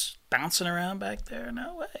torches bouncing around back there.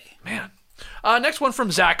 No way. Man. Next one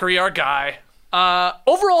from Zachary, our guy.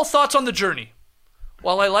 Overall thoughts on the journey.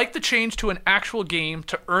 While I like the change to an actual game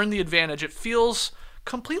to earn the advantage, it feels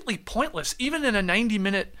completely pointless, even in a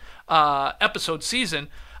 90-minute episode season,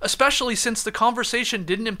 especially since the conversation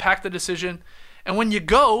didn't impact the decision, and when you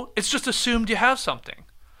go, it's just assumed you have something.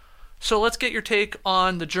 So let's get your take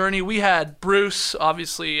on the journey. We had Bruce,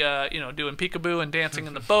 obviously, doing peekaboo and dancing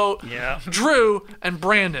in the boat. Yeah. Drew and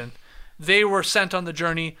Brandon, they were sent on the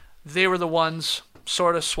journey. They were the ones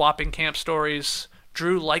sort of swapping camp stories.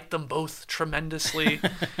 Drew liked them both tremendously.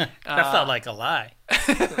 That felt like a lie.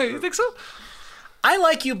 You think so? I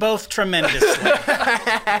like you both tremendously.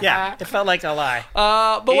 Yeah, it felt like a lie.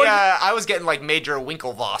 I was getting like Major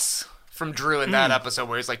Winklevoss from Drew in that episode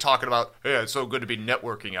where he's like talking about, hey, it's so good to be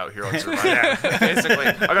networking out here on Survivor. Basically,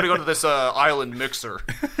 I got to go to this island mixer.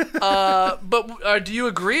 But do you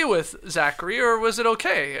agree with Zachary, or was it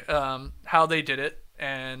okay how they did it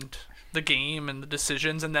and the game and the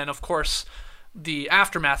decisions, and then of course the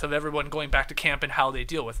aftermath of everyone going back to camp and how they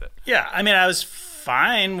deal with it? Yeah, I mean, I was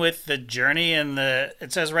fine with the journey and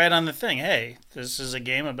it says right on the thing, hey, this is a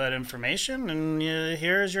game about information, and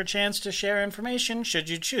here's your chance to share information should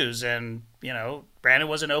you choose. And, Brandon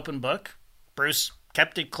was an open book. Bruce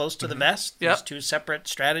kept it close to the vest. Yep. There's two separate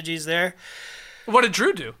strategies there. What did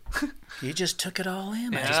Drew do? He just took it all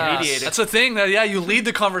in. Yeah. mediated. That's the thing, that you lead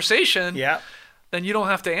the conversation. Yeah. Then you don't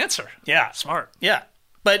have to answer. Yeah. Smart. Yeah.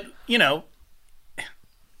 But,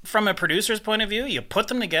 from a producer's point of view, you put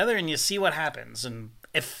them together and you see what happens. And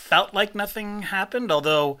it felt like nothing happened,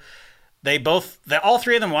 although all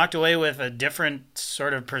three of them walked away with a different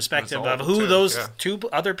sort of perspective of who those two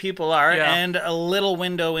other people are, and a little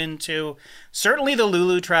window into certainly the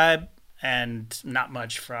Lulu tribe and not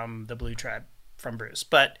much from the Blue tribe from Bruce.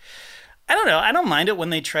 But I don't know. I don't mind it when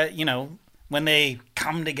they try, when they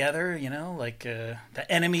come together, like the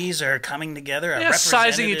enemies are coming together.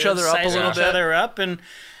 Sizing each other up a little bit. And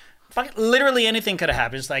literally anything could have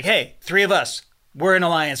happened. It's like, hey, three of us, we're in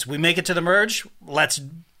alliance. We make it to the merge.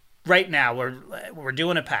 Right now, we're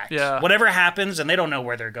doing a pact. Yeah. Whatever happens, and they don't know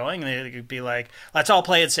where they're going, they could be like, let's all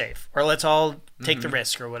play it safe, or let's all take the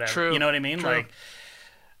risk, or whatever. True. You know what I mean? True.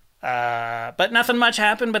 But nothing much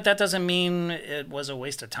happened, but that doesn't mean it was a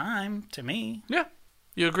waste of time to me. Yeah.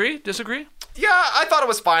 You agree? Disagree? Yeah, I thought it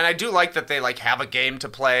was fine. I do like that they have a game to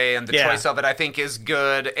play, and the choice of it I think is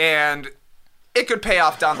good, and it could pay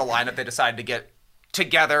off down the line if they decide to get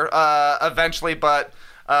together eventually. But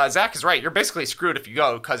Zach is right. You're basically screwed if you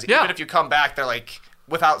go, because even if you come back, they're like,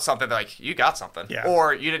 without something, they're like, you got something. Yeah.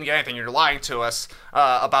 Or you didn't get anything, you're lying to us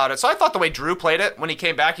about it. So I thought the way Drew played it, when he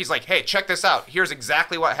came back, he's like, hey, check this out. Here's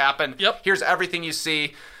exactly what happened. Yep. Here's everything you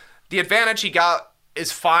see. The advantage he got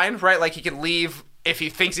is fine, right? Like, he can leave if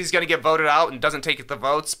he thinks he's going to get voted out and doesn't take the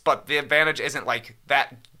votes, but the advantage isn't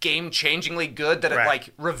that game-changingly good that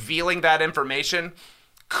it revealing that information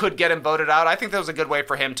could get him voted out. I think that was a good way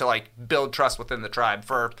for him to build trust within the tribe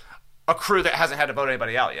for a crew that hasn't had to vote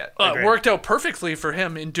anybody out yet. It worked out perfectly for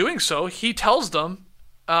him in doing so. He tells them,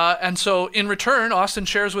 and so in return, Austin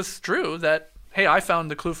shares with Drew that, hey, I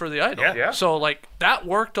found the clue for the idol. Yeah. So that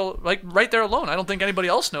worked right there alone. I don't think anybody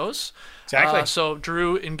else knows. Exactly. So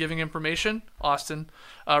Drew, in giving information, Austin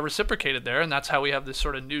reciprocated there, and that's how we have this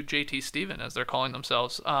sort of new JT Steven, as they're calling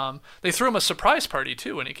themselves. They threw him a surprise party,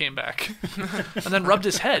 too, when he came back, and then rubbed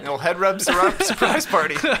his head. Old head rub surprise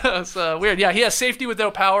party. It's weird. Yeah, he has safety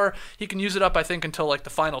without power. He can use it up, I think, until the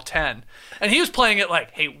final 10. And he was playing it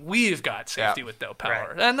hey, we've got safety without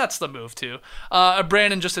power. Right. And that's the move, too.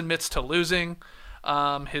 Brandon just admits to losing.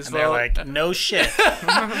 His and they're vote. like, no shit.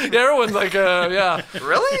 Everyone's like, yeah.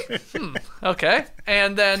 Really? Okay.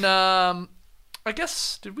 And then, I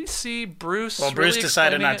guess, did we see Bruce? Well, Bruce really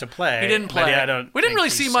decided not to play. He didn't play. We didn't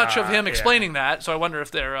really see much of him yeah. explaining that, so I wonder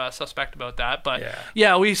if they're suspect about that. But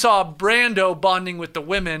yeah, we saw Brando bonding with the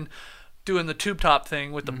women, doing the tube top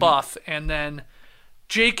thing with the buff, and then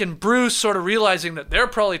Jake and Bruce sort of realizing that they're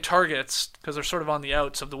probably targets because they're sort of on the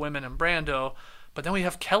outs of the women and Brando. But then we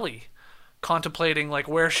have Kelly contemplating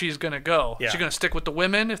where she's going to go. Yeah. Is she going to stick with the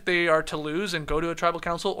women if they are to lose and go to a tribal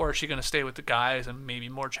council, or is she going to stay with the guys and maybe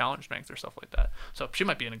more challenge strength or stuff like that? So she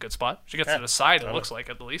might be in a good spot. She gets to decide, it looks like,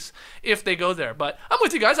 at the least, if they go there. But I'm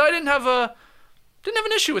with you guys. I didn't have an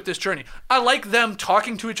issue with this journey. I like them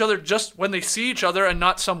talking to each other just when they see each other and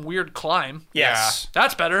not some weird climb. Yes.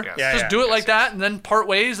 That's better. Yes. Just do it like that and then part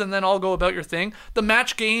ways and then all go about your thing. The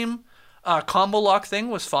match game combo lock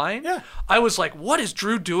thing was fine. Yeah. I was like, what is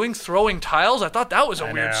Drew doing throwing tiles? I thought that was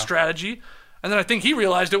a weird strategy. And then I think he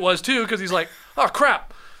realized it was too, because he's like, oh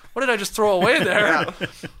crap, what did I just throw away there?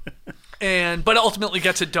 But ultimately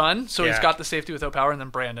gets it done. So he's got the safety without power. And then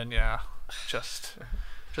Brandon, just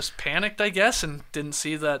panicked, I guess, and didn't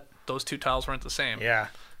see that those two tiles weren't the same. Yeah.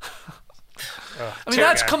 I mean,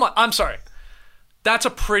 come on. I'm sorry. That's a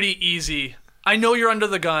pretty easy. I know you're under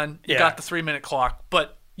the gun. You got the 3-minute clock,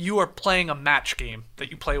 but you are playing a match game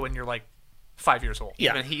that you play when you're like 5 years old.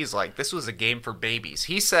 Yeah. And he's like, this was a game for babies.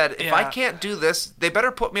 He said, if I can't do this, they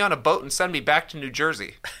better put me on a boat and send me back to New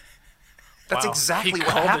Jersey. That's exactly what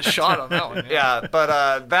happened. He called the shot on that one. Yeah,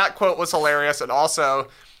 but that quote was hilarious. And also,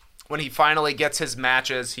 when he finally gets his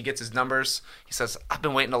matches, he gets his numbers, he says, I've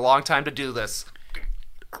been waiting a long time to do this.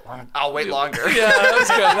 I'll wait longer. Yeah, that was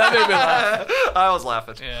good. That made me laugh. I was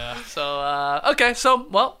laughing. Yeah. So, okay. So,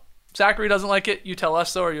 well, Zachary doesn't like it. You tell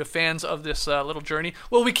us, though. Are you fans of this little journey?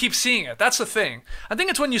 Well, we keep seeing it. That's the thing. I think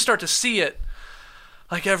it's when you start to see it,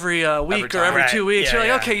 like every week or every 2 weeks. You're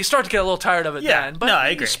like, okay, you start to get a little tired of it then. But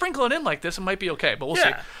I agree. You sprinkle it in like this, it might be okay. But we'll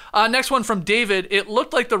see. Next one from David. It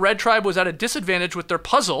looked like the Red Tribe was at a disadvantage with their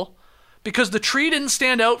puzzle because the tree didn't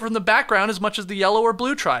stand out from the background as much as the Yellow or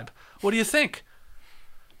Blue Tribe. What do you think?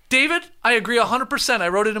 David, I agree 100%. I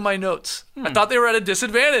wrote it in my notes. I thought they were at a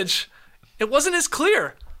disadvantage. It wasn't as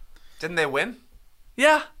clear. Didn't they win?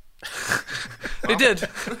 Yeah. They did.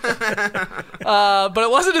 But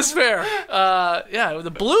it wasn't as fair.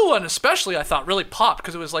 The blue one especially I thought really popped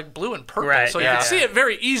because it was like blue and purple. Right, so you could see it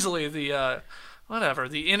very easily, the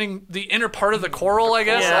inner part of the coral, I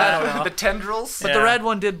guess. Yeah. I don't know. The tendrils. But the red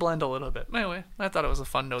one did blend a little bit. Anyway, I thought it was a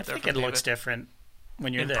fun note there. I think it looks different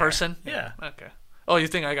when you're in there. person. Yeah. Okay. Oh, you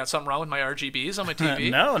think I got something wrong with my RGBs on my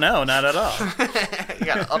TV? No, not at all. You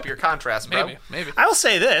got to up your contrast, bro. Maybe. I will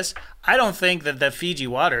say this. I don't think that the Fiji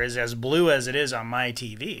water is as blue as it is on my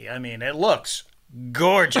TV. I mean, it looks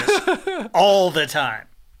gorgeous all the time.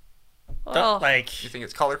 Well, you think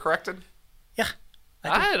it's color corrected? Yeah.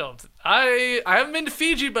 I haven't been to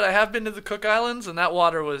Fiji, but I have been to the Cook Islands, and that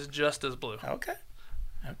water was just as blue. Okay.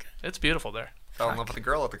 It's beautiful there. Fell in love with the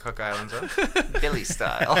girl at the Cook Islands, huh? Billy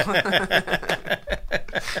style.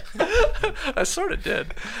 I sort of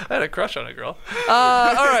did. I had a crush on a girl.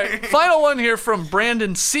 All right. Final one here from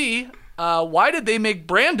Brandon C. Why did they make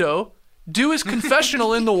Brando do his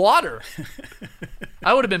confessional in the water?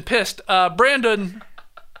 I would have been pissed. Brandon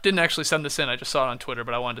didn't actually send this in. I just saw it on Twitter,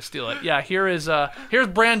 but I wanted to steal it. Yeah, here's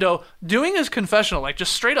Brando doing his confessional, like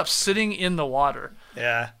just straight up sitting in the water.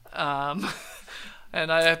 Yeah. And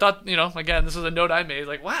I thought, again, this is a note I made.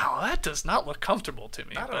 Like, wow, that does not look comfortable to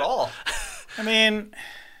me. Not at all. I mean,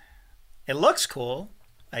 it looks cool,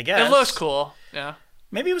 I guess. It looks cool, yeah.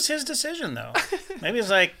 Maybe it was his decision, though. Maybe it's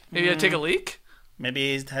like... Maybe he had to take a leak?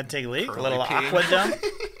 Maybe he had to take a leak, Curly a little pee. aqua dump.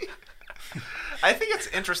 I think it's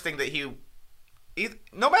interesting that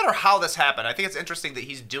no matter how this happened, I think it's interesting that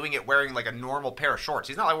he's doing it wearing like a normal pair of shorts.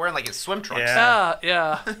 He's not like wearing like his swim trunks.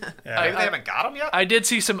 Yeah. Maybe they haven't got him yet? I did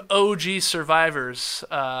see some OG survivors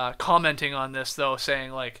commenting on this, though,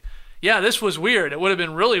 saying like, yeah, this was weird. It would have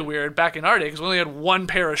been really weird back in our day because we only had one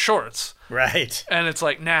pair of shorts. Right. And it's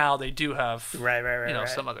like now they do have right.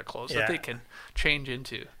 some other clothes that they can change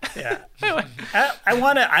into. Yeah. Anyway,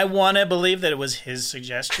 I wanna believe that it was his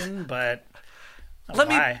suggestion, but let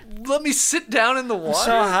me sit down in the water. It's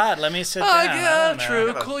so hot. Let me sit down. Yeah,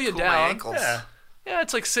 true. Cool you down. My ankles. Yeah,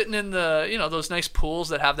 it's like sitting in the those nice pools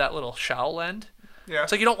that have that little shower end. Yeah.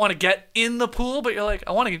 It's like you don't want to get in the pool, but you're like,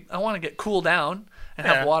 I want to get cool down and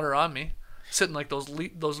have water on me. Sitting like those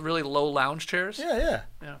really low lounge chairs. Yeah.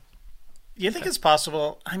 You think it's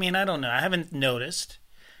possible? I mean, I don't know. I haven't noticed.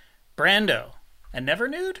 Brando, a never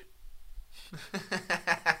nude?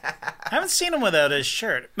 I haven't seen him without his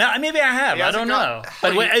shirt. Maybe I have. I don't know.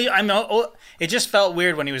 But it just felt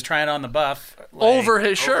weird when he was trying on the buff. Over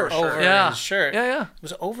his shirt. Over his shirt. Yeah. It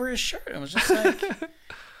was over his shirt. It was just like,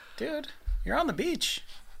 dude, you're on the beach.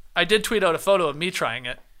 I did tweet out a photo of me trying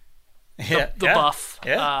it. The buff.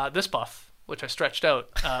 Yeah. This buff, which I stretched out,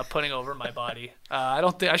 putting over my body.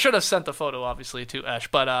 I should have sent the photo, obviously, to Esh,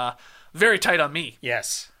 but very tight on me.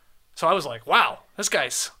 Yes. So I was like, wow, this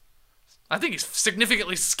guy's... I think he's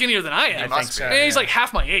significantly skinnier than I am. I think so, He's like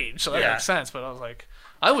half my age, so that makes sense. But I was like,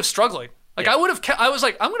 I was struggling. Like I would have. I was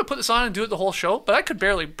like, I'm going to put this on and do it the whole show, but I could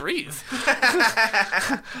barely breathe.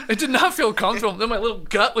 It did not feel comfortable. Then my little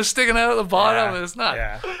gut was sticking out of the bottom. It was not.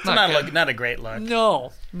 Yeah. Not a great look.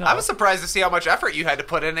 No. I was surprised to see how much effort you had to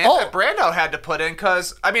put in, and that Brando had to put in,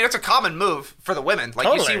 because I mean, it's a common move for the women. Like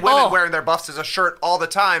you see women wearing their buffs as a shirt all the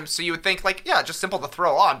time, so you would think like, yeah, just simple to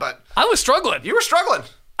throw on. But I was struggling. You were struggling.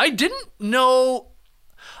 I didn't know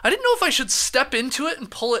if I should step into it and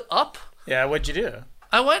pull it up. Yeah, what'd you do?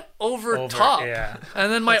 I went over top. Yeah.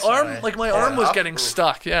 And then my arm was getting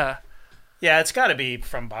stuck. Yeah. Yeah, it's got to be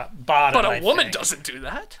from bottom. But a woman doesn't do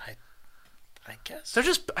that. I guess. I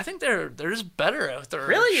think they're just better at their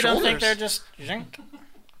Really? You shoulders. don't think they're just...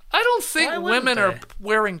 I don't think women they? are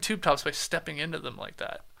wearing tube tops by stepping into them like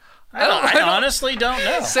that. I honestly don't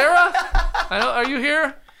know. Sarah, are you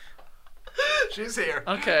here? She's here.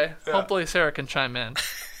 Okay. Yeah. Hopefully Sarah can chime in.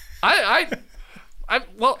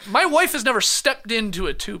 Well, my wife has never stepped into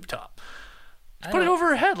a tube top. Put it over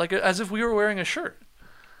her head like as if we were wearing a shirt.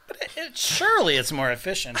 But surely it's more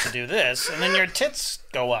efficient to do this, and then your tits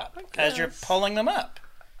go up as you're pulling them up.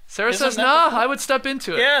 Sarah says, "Nah, I would step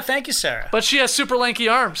into it." Yeah, thank you, Sarah. But she has super lanky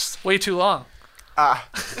arms, way too long.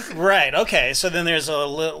 Right. Okay. So then there's a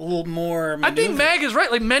little more. I think Mag is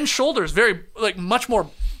right. Like men's shoulders, very much more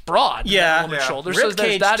broad. Yeah. Than women's shoulders. Rib so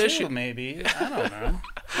there's that too, issue. Maybe. I don't know.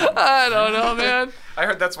 I don't know, man. I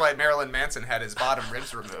heard that's why Marilyn Manson had his bottom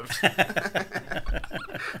ribs removed.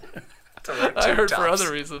 I heard for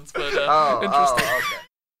other reasons, but interesting. Okay.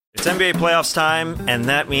 It's NBA playoffs time, and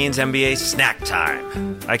that means NBA snack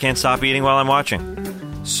time. I can't stop eating while I'm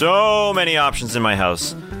watching. So many options in my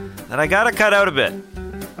house that I gotta cut out a bit.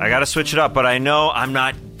 I gotta switch it up, but I know I'm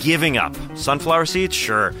not giving up. Sunflower seeds?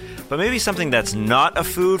 Sure. But maybe something that's not a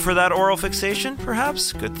food for that oral fixation,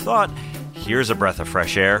 perhaps? Good thought. Here's a breath of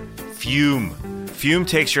fresh air. Fume. Fume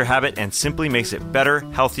takes your habit and simply makes it better,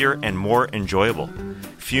 healthier, and more enjoyable.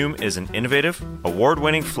 Fume is an innovative,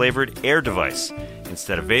 award-winning flavored air device.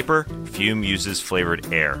 Instead of vapor, Fume uses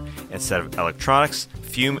flavored air. Instead of electronics,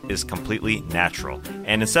 Fume is completely natural.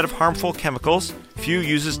 And instead of harmful chemicals, Fume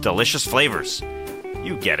uses delicious flavors.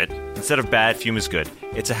 You get it. Instead of bad, Fume is good.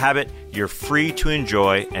 It's a habit you're free to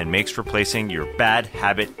enjoy and makes replacing your bad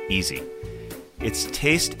habit easy. Its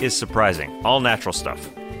taste is surprising, all natural stuff.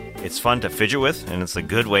 It's fun to fidget with, and it's a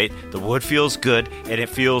good weight. The wood feels good, and it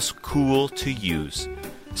feels cool to use.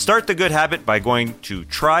 Start the good habit by going to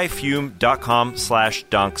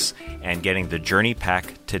tryfume.com/dunks and getting the Journey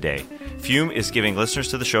Pack today. Fume is giving listeners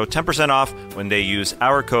to the show 10% off when they use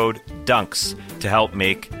our code DUNKS to help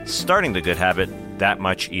make starting the good habit that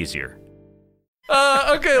much easier.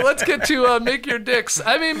 Okay, let's get to Make Your Picks.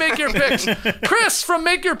 Chris from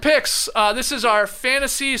Make Your Picks. This is our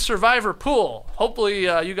fantasy survivor pool. Hopefully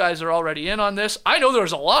you guys are already in on this. I know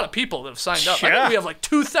there's a lot of people that have signed up. Yeah. I think we have like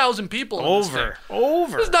 2,000 people in this thing.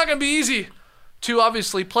 It's not going to be easy to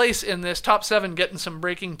obviously place in this top 7, getting some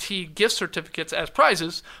Breaking Tea gift certificates as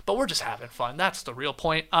prizes, but we're just having fun. That's the real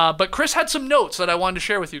point. But Chris had some notes that I wanted to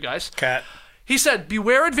share with you guys. Cat. He said,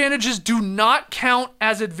 beware advantages do not count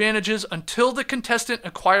as advantages until the contestant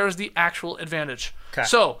acquires the actual advantage. Okay.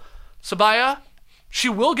 So, Sabaya, she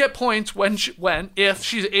will get points if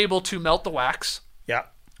she's able to melt the wax. Yeah.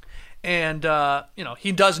 And,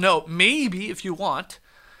 he does know, maybe if you want,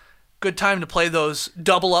 good time to play those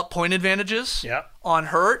double up point advantages on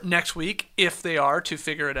her next week if they are to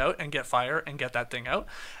figure it out and get fire and get that thing out.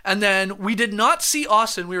 And then we did not see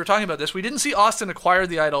Austin. We were talking about this. We didn't see Austin acquire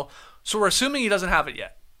the idol. So we're assuming he doesn't have it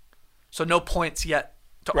yet. So no points yet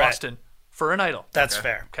to Austin for an idol. That's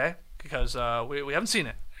fair. Okay? Because we haven't seen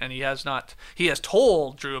it. And he has not. He has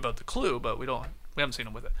told Drew about the clue, but we haven't seen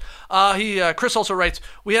him with it. Chris also writes,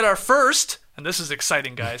 we had our first, and this is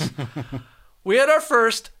exciting, guys. We had our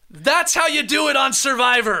first, that's how you do it on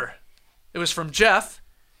Survivor. It was from Jeff,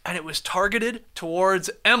 and it was targeted towards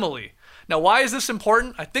Emily. Now, why is this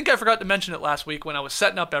important? I think I forgot to mention it last week when I was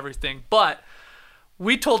setting up everything, but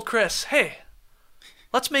we told Chris, hey,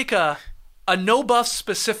 let's make a no buff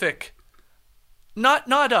specific, not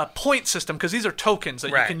a point system, because these are tokens that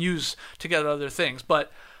you can use to get other things.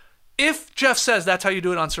 But if Jeff says that's how you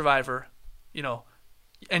do it on Survivor,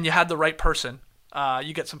 and you had the right person,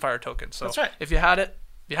 you get some fire tokens. So that's right. If you had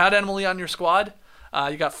Emily on your squad,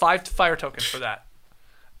 you got 5 fire tokens for that.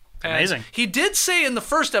 Amazing. He did say in the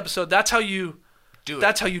first episode that's how you do it.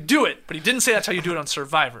 That's how you do it, but he didn't say that's how you do it on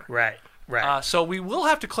Survivor. Right. So we will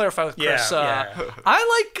have to clarify with Chris. Yeah.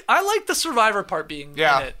 I like the Survivor part being in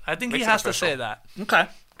it. I think he has to say that. Okay.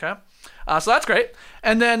 So that's great.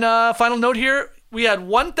 And then final note here, we had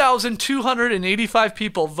 1,285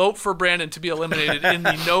 people vote for Brandon to be eliminated in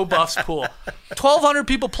the no buffs pool. 1,200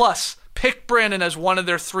 people plus picked Brandon as one of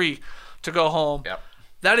their 3 to go home. Yep.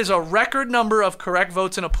 That is a record number of correct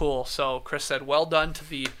votes in a pool. So Chris said, well done to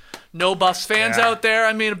the no buffs fans out there.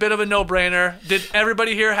 I mean, a bit of a no-brainer. Did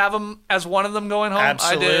everybody here have him as one of them going home?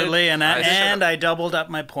 Absolutely, I did. and I doubled up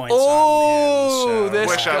my points. Oh, on him, this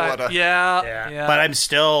Wish guy. I would've. Yeah. But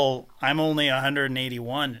I'm only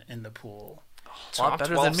 181 in the pool. A lot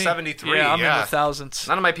better than me. 1273. Yeah, I'm in the thousands.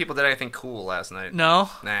 None of my people did anything cool last night. No?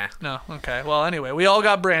 Nah. No. Okay. Well, anyway, we all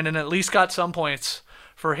got Brandon. At least got some points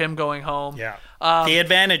for him going home. Yeah. The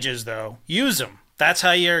advantages, though, use them. That's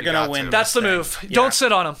how you're going to win. That's the move. Yeah. Don't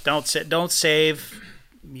sit on them. Don't sit. Don't save.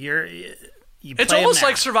 It's almost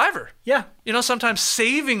like Survivor. Yeah. Sometimes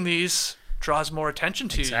saving these draws more attention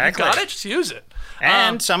to you. Exactly. You got it. Just use it.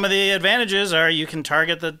 And some of the advantages are you can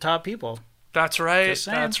target the top people. That's right. Just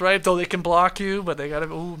saying. That's right. Though they can block you, but they got to.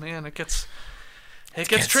 Oh man, it gets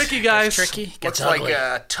tricky, guys. Gets tricky. Gets Looks ugly. like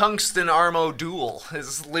a tungsten armo duel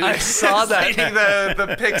is I saw that. leading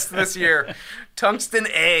the picks this year. Tungsten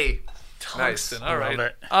A. Tungsten. Nice. All right. Love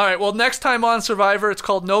it. All right. Well, next time on Survivor, it's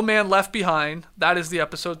called No Man Left Behind. That is the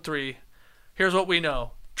episode 3. Here's what we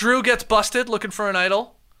know: Drew gets busted looking for an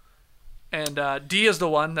idol, and Dee is the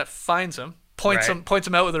one that finds him, points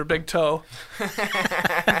him out with her big toe,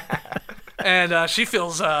 and she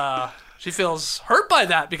feels hurt by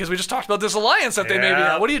that because we just talked about this alliance that they may be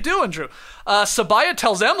at. What are you doing, Drew? Sabaya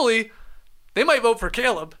tells Emily they might vote for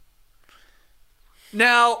Caleb.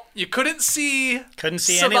 Now, you couldn't see any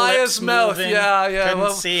Sabaya's lips mouth. moving. Yeah.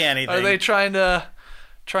 Couldn't see anything. Are they trying to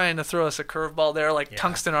throw us a curveball there, like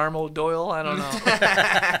Tungsten Armo Doyle? I don't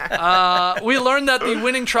know. We learned that the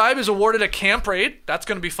winning tribe is awarded a camp raid. That's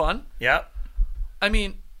going to be fun. Yep. I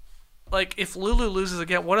mean, like, if Lulu loses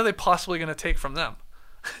again, what are they possibly going to take from them?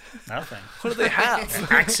 Nothing. What do they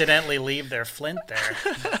have? Accidentally leave their flint there.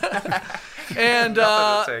 And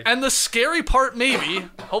the scary part, maybe,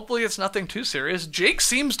 hopefully it's nothing too serious, Jake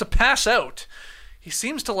seems to pass out. He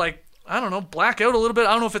seems to, like, I don't know, black out a little bit.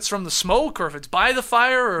 I don't know if it's from the smoke or if it's by the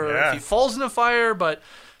fire or if he falls in the fire, but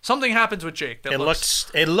something happens with Jake. That It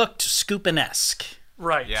looked Scoopin-esque.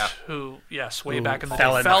 Right. Yeah. Who, yes, way back in the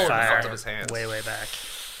fell day. in Fell the in the fire. fire. his hands. Way back.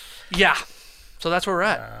 Yeah. So that's where we're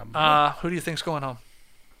at. Who do you think's going home?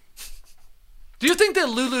 Do you think that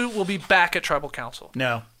Lulu will be back at Tribal Council?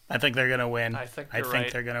 No, I think they're gonna win. I think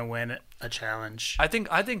they're gonna win a challenge. I think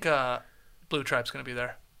Blue Tribe's going to be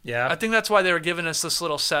there. Yeah. I think that's why they were giving us this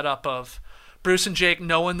little setup of Bruce and Jake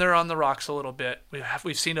knowing they're on the rocks a little bit.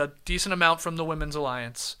 We've seen a decent amount from the Women's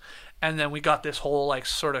Alliance, and then we got this whole like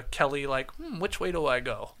sort of Kelly like, which way do I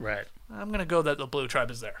go? Right. I'm going to go that the Blue Tribe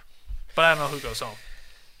is there, but I don't know who goes home.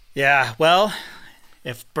 Yeah. Well,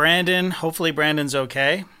 hopefully Brandon's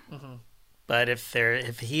okay. Mm-hmm. But if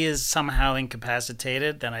he is somehow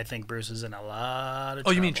incapacitated, then I think Bruce is in a lot of trouble.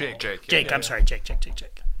 Oh, you mean Jake? Jake. I'm sorry, Jake.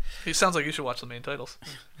 He sounds like you should watch the main titles.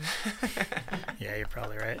 Yeah, you're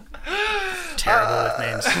probably right. Terrible with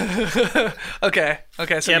names. Okay.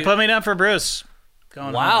 So put me down for Bruce.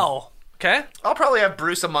 Going wow. home. Okay. I'll probably have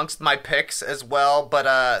Bruce amongst my picks as well, but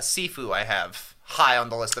Sifu I have high on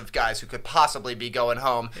the list of guys who could possibly be going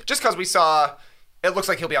home. Just because we saw, it looks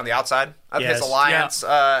like he'll be on the outside of his alliance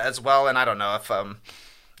as well, and I don't know if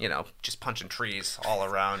just punching trees all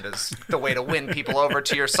around is the way to win people over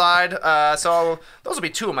to your side. So those will be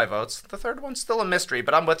 2 of my votes. The third one's still a mystery,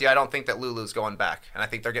 but I'm with you. I don't think that Lulu's going back, and I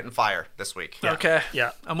think they're getting fire this week. Yeah. Okay.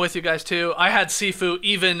 Yeah. I'm with you guys, too. I had Sifu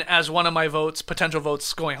even as one of my potential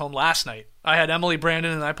votes going home last night. I had Emily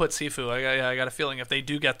Brandon, and I put Sifu. I got a feeling if they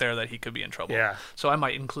do get there that he could be in trouble. Yeah. So I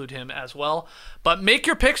might include him as well. But make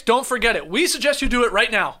your picks. Don't forget it. We suggest you do it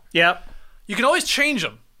right now. Yep. You can always change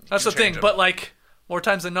them. That's the thing. 'em. But, like, more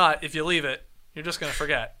times than not, if you leave it, you're just going to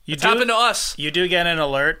forget. It's happened to us. You do get an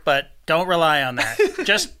alert, but don't rely on that.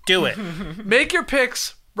 Just do it. Make your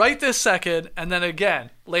picks right this second, and then again,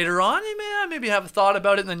 later on, you may maybe have a thought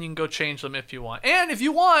about it, and then you can go change them if you want. And if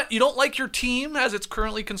you want, you don't like your team as it's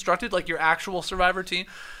currently constructed, like your actual Survivor team,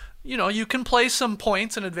 you can play some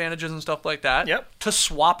points and advantages and stuff like that to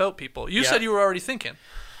swap out people. You said you were already thinking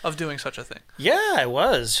of doing such a thing. Yeah, I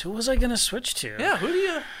was. Who was I going to switch to? Yeah, who do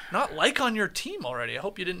you not like on your team already? I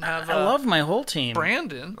hope you didn't have... I love my whole team.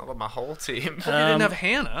 Brandon. I love my whole team. I hope you didn't have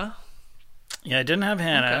Hannah. Yeah, I didn't have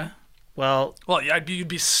Hannah. Okay. Well, you'd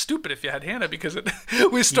be stupid if you had Hannah because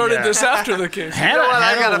we started this after the case. Hannah,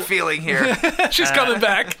 I got a feeling here. She's coming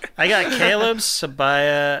back. I got Caleb,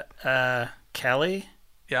 Sabaya, Kelly.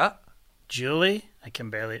 Yeah. Julie. I can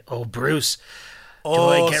barely... Oh, Bruce. Do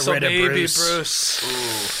I get so rid of maybe Bruce?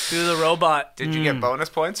 Ooh. Do the robot. Did you get bonus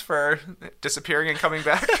points for disappearing and coming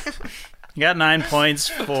back? You got 9 points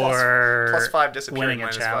for plus 5 disappearing, winning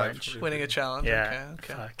a challenge. Winning a challenge. Yeah.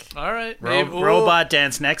 Okay. Fuck. All right. Robot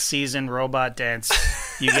Dance next season. Robot Dance.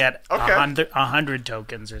 You get 100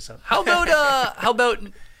 tokens or something. How about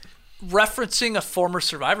referencing a former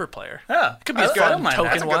Survivor player? Yeah, it could be a fun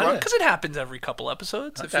token one one because it happens every couple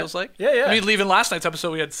episodes. It feels like. Yeah. I mean, leaving last night's episode,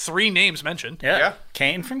 we had 3 names mentioned. Yeah.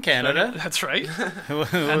 Kane from Canada. That's right.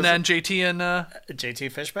 And then JT and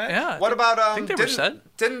JT Fishback. Yeah. What about I think they were said.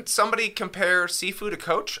 Didn't somebody compare Sifu to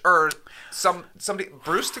Coach or somebody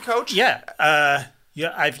Bruce to Coach? Yeah. You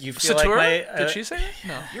feel Satura? like my did she say it?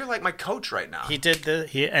 No. You're like my coach right now. He did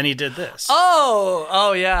he did this.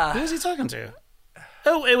 Oh yeah. Who was he talking to?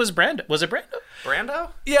 Oh, it was Brando. Was it Brando? Brando?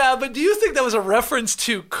 Yeah, but do you think that was a reference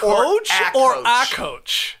to coach or a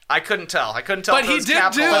coach? I couldn't tell. But if it he was did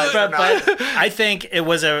capital do letters it. or not. But I think it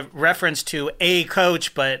was a reference to a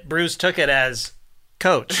coach, but Bruce took it as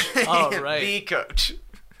coach. Oh, right. The coach.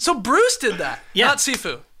 So Bruce did that, Yeah. not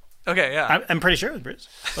Sifu. Okay, yeah. I'm pretty sure it was Bruce.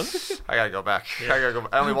 Wasn't it? I gotta go back.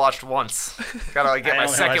 I only watched once. Gotta get I my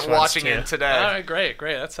only second watched once, watching too. in today. All right,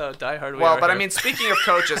 great. That's how diehard we Well, are. but I here. mean, speaking of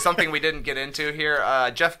coaches, something we didn't get into here,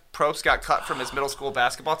 Jeff Probst got cut from his middle school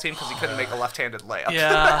basketball team because he couldn't make a left-handed layup.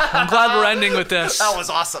 Yeah, I'm glad we're ending with this. That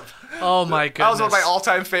was awesome. Oh my goodness. That was one of my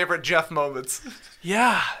all-time favorite Jeff moments.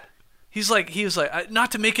 Yeah. He was like,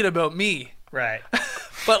 not to make it about me, Right.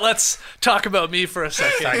 but let's talk about me for a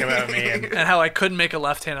second. Talking about me. And how I couldn't make a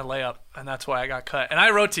left-handed layup, and that's why I got cut. And I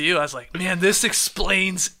wrote to you, I was like, man, this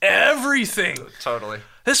explains everything. Totally.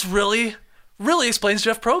 This really, really explains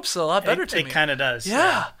Jeff Probst a lot better to me. It kind of does.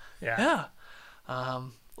 Yeah. Yeah.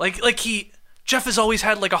 Jeff has always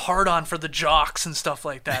had like a hard on for the jocks and stuff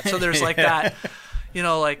like that. So there's like that,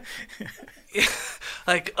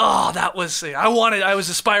 that was, I was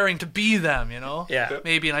aspiring to be them, Yeah.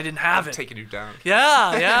 maybe, and I didn't have it. Taking you down.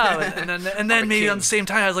 Yeah. And then maybe king. on the same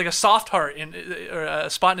time has like a soft heart or a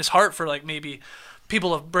spot in his heart for like maybe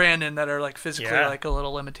people of Brandon that are like physically Yeah. like a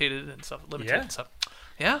little limited and stuff.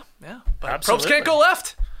 Yeah. But Absolutely. Probst can't go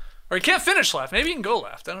left. Or he can't finish left. Maybe he can go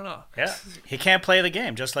left. I don't know. Yeah. He can't play the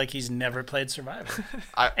game, just like he's never played Survivor.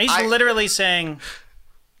 And he's I- literally saying,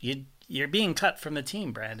 you're being cut from the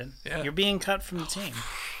team, Brandon. Yeah. You're being cut from the team.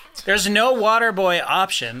 There's no water boy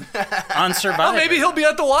option on Survivor. Oh, maybe he'll be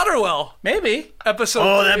at the water well. Maybe. Episode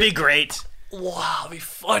Oh, 3. that'd be great. Wow, that'd be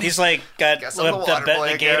funny. He's like got Guess the, I'm the water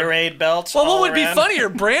boy again. Gatorade belts. well, what all would be around. funnier,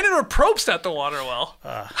 Brandon or Probst at the water well?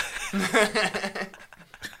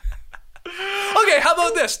 Okay, how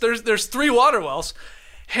about this? There's 3 water wells.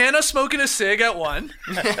 Hannah smoking a cig at one,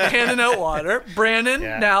 handing out water. Brandon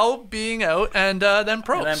Yeah. now being out, and then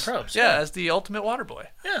Probst. And then Probst, yeah, yeah. as the ultimate water boy.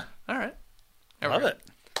 Yeah. All right. There we Love go. it.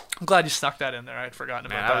 I'm glad you snuck that in there. I had forgotten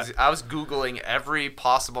Man, about that. I was Googling every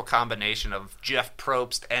possible combination of Jeff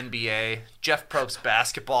Probst NBA, Jeff Probst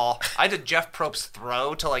basketball. I did Jeff Probst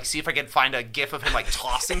throw to like see if I could find a gif of him like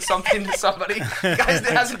tossing something to somebody. Guys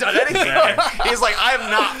hasn't done anything. He's like, I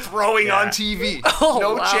am not throwing on TV.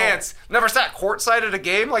 No wow. chance. Never sat courtside at a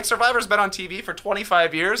game. Like Survivor's been on TV for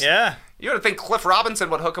 25 years. Yeah. You would think Cliff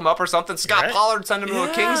Robinson would hook him up or something. Scott Right. Pollard send him to a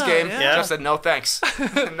Yeah, Kings game. yeah. Jeff said, no thanks.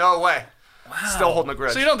 No way. Still holding a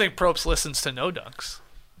grudge. So you don't think Probst listens to No Dunks?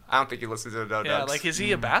 I don't think he listens to No Yeah, Dunks. like is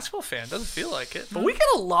he a basketball fan? Doesn't feel like it. But we get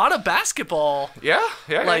a lot of basketball, Yeah.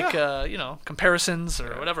 comparisons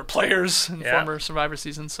or whatever players in Yeah. former Survivor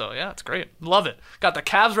seasons. So yeah, it's great. Love it. Got the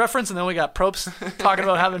Cavs reference, and then we got Probst talking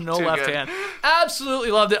about having no Too left good. hand.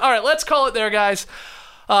 Absolutely loved it. All right, let's call it there, guys.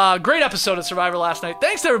 Great episode of Survivor last night.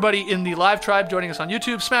 Thanks to everybody in the live tribe joining us on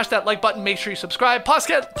YouTube. Smash that like button. Make sure you subscribe.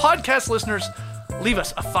 Podcast listeners, leave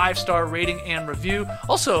us a 5-star rating and review.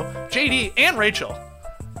 Also, JD and Rachel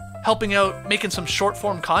helping out making some short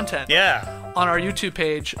form content Yeah. on our YouTube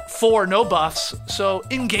page for No Buffs. So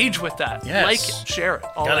engage with that. Yes. Like it, share it.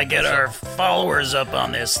 all Gotta that get good our stuff. followers up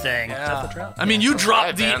on this thing. Yeah. I mean, you dropped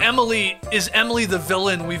right, the man. Emily. Is Emily the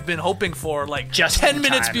villain we've been hoping for like Just 10 in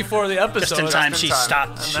minutes time. before the episode? Just in time, Just in she time.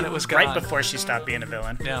 stopped. And then it was right gone. before she stopped being a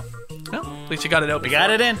villain. Yeah. Well, at least you got it out. We got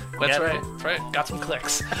it in. We That's got it right. That's right. Got some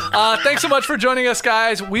clicks. Thanks so much for joining us,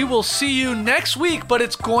 guys. We will see you next week, but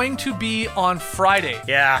it's going to be on Friday.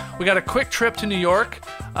 Yeah. We got a quick trip to New York,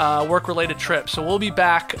 work-related trip. So we'll be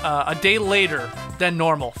back a day later than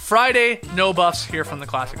normal. Friday, No Buffs here from the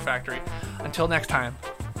Classic Factory. Until next time,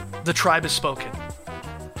 the tribe has spoken.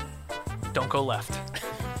 Don't go left.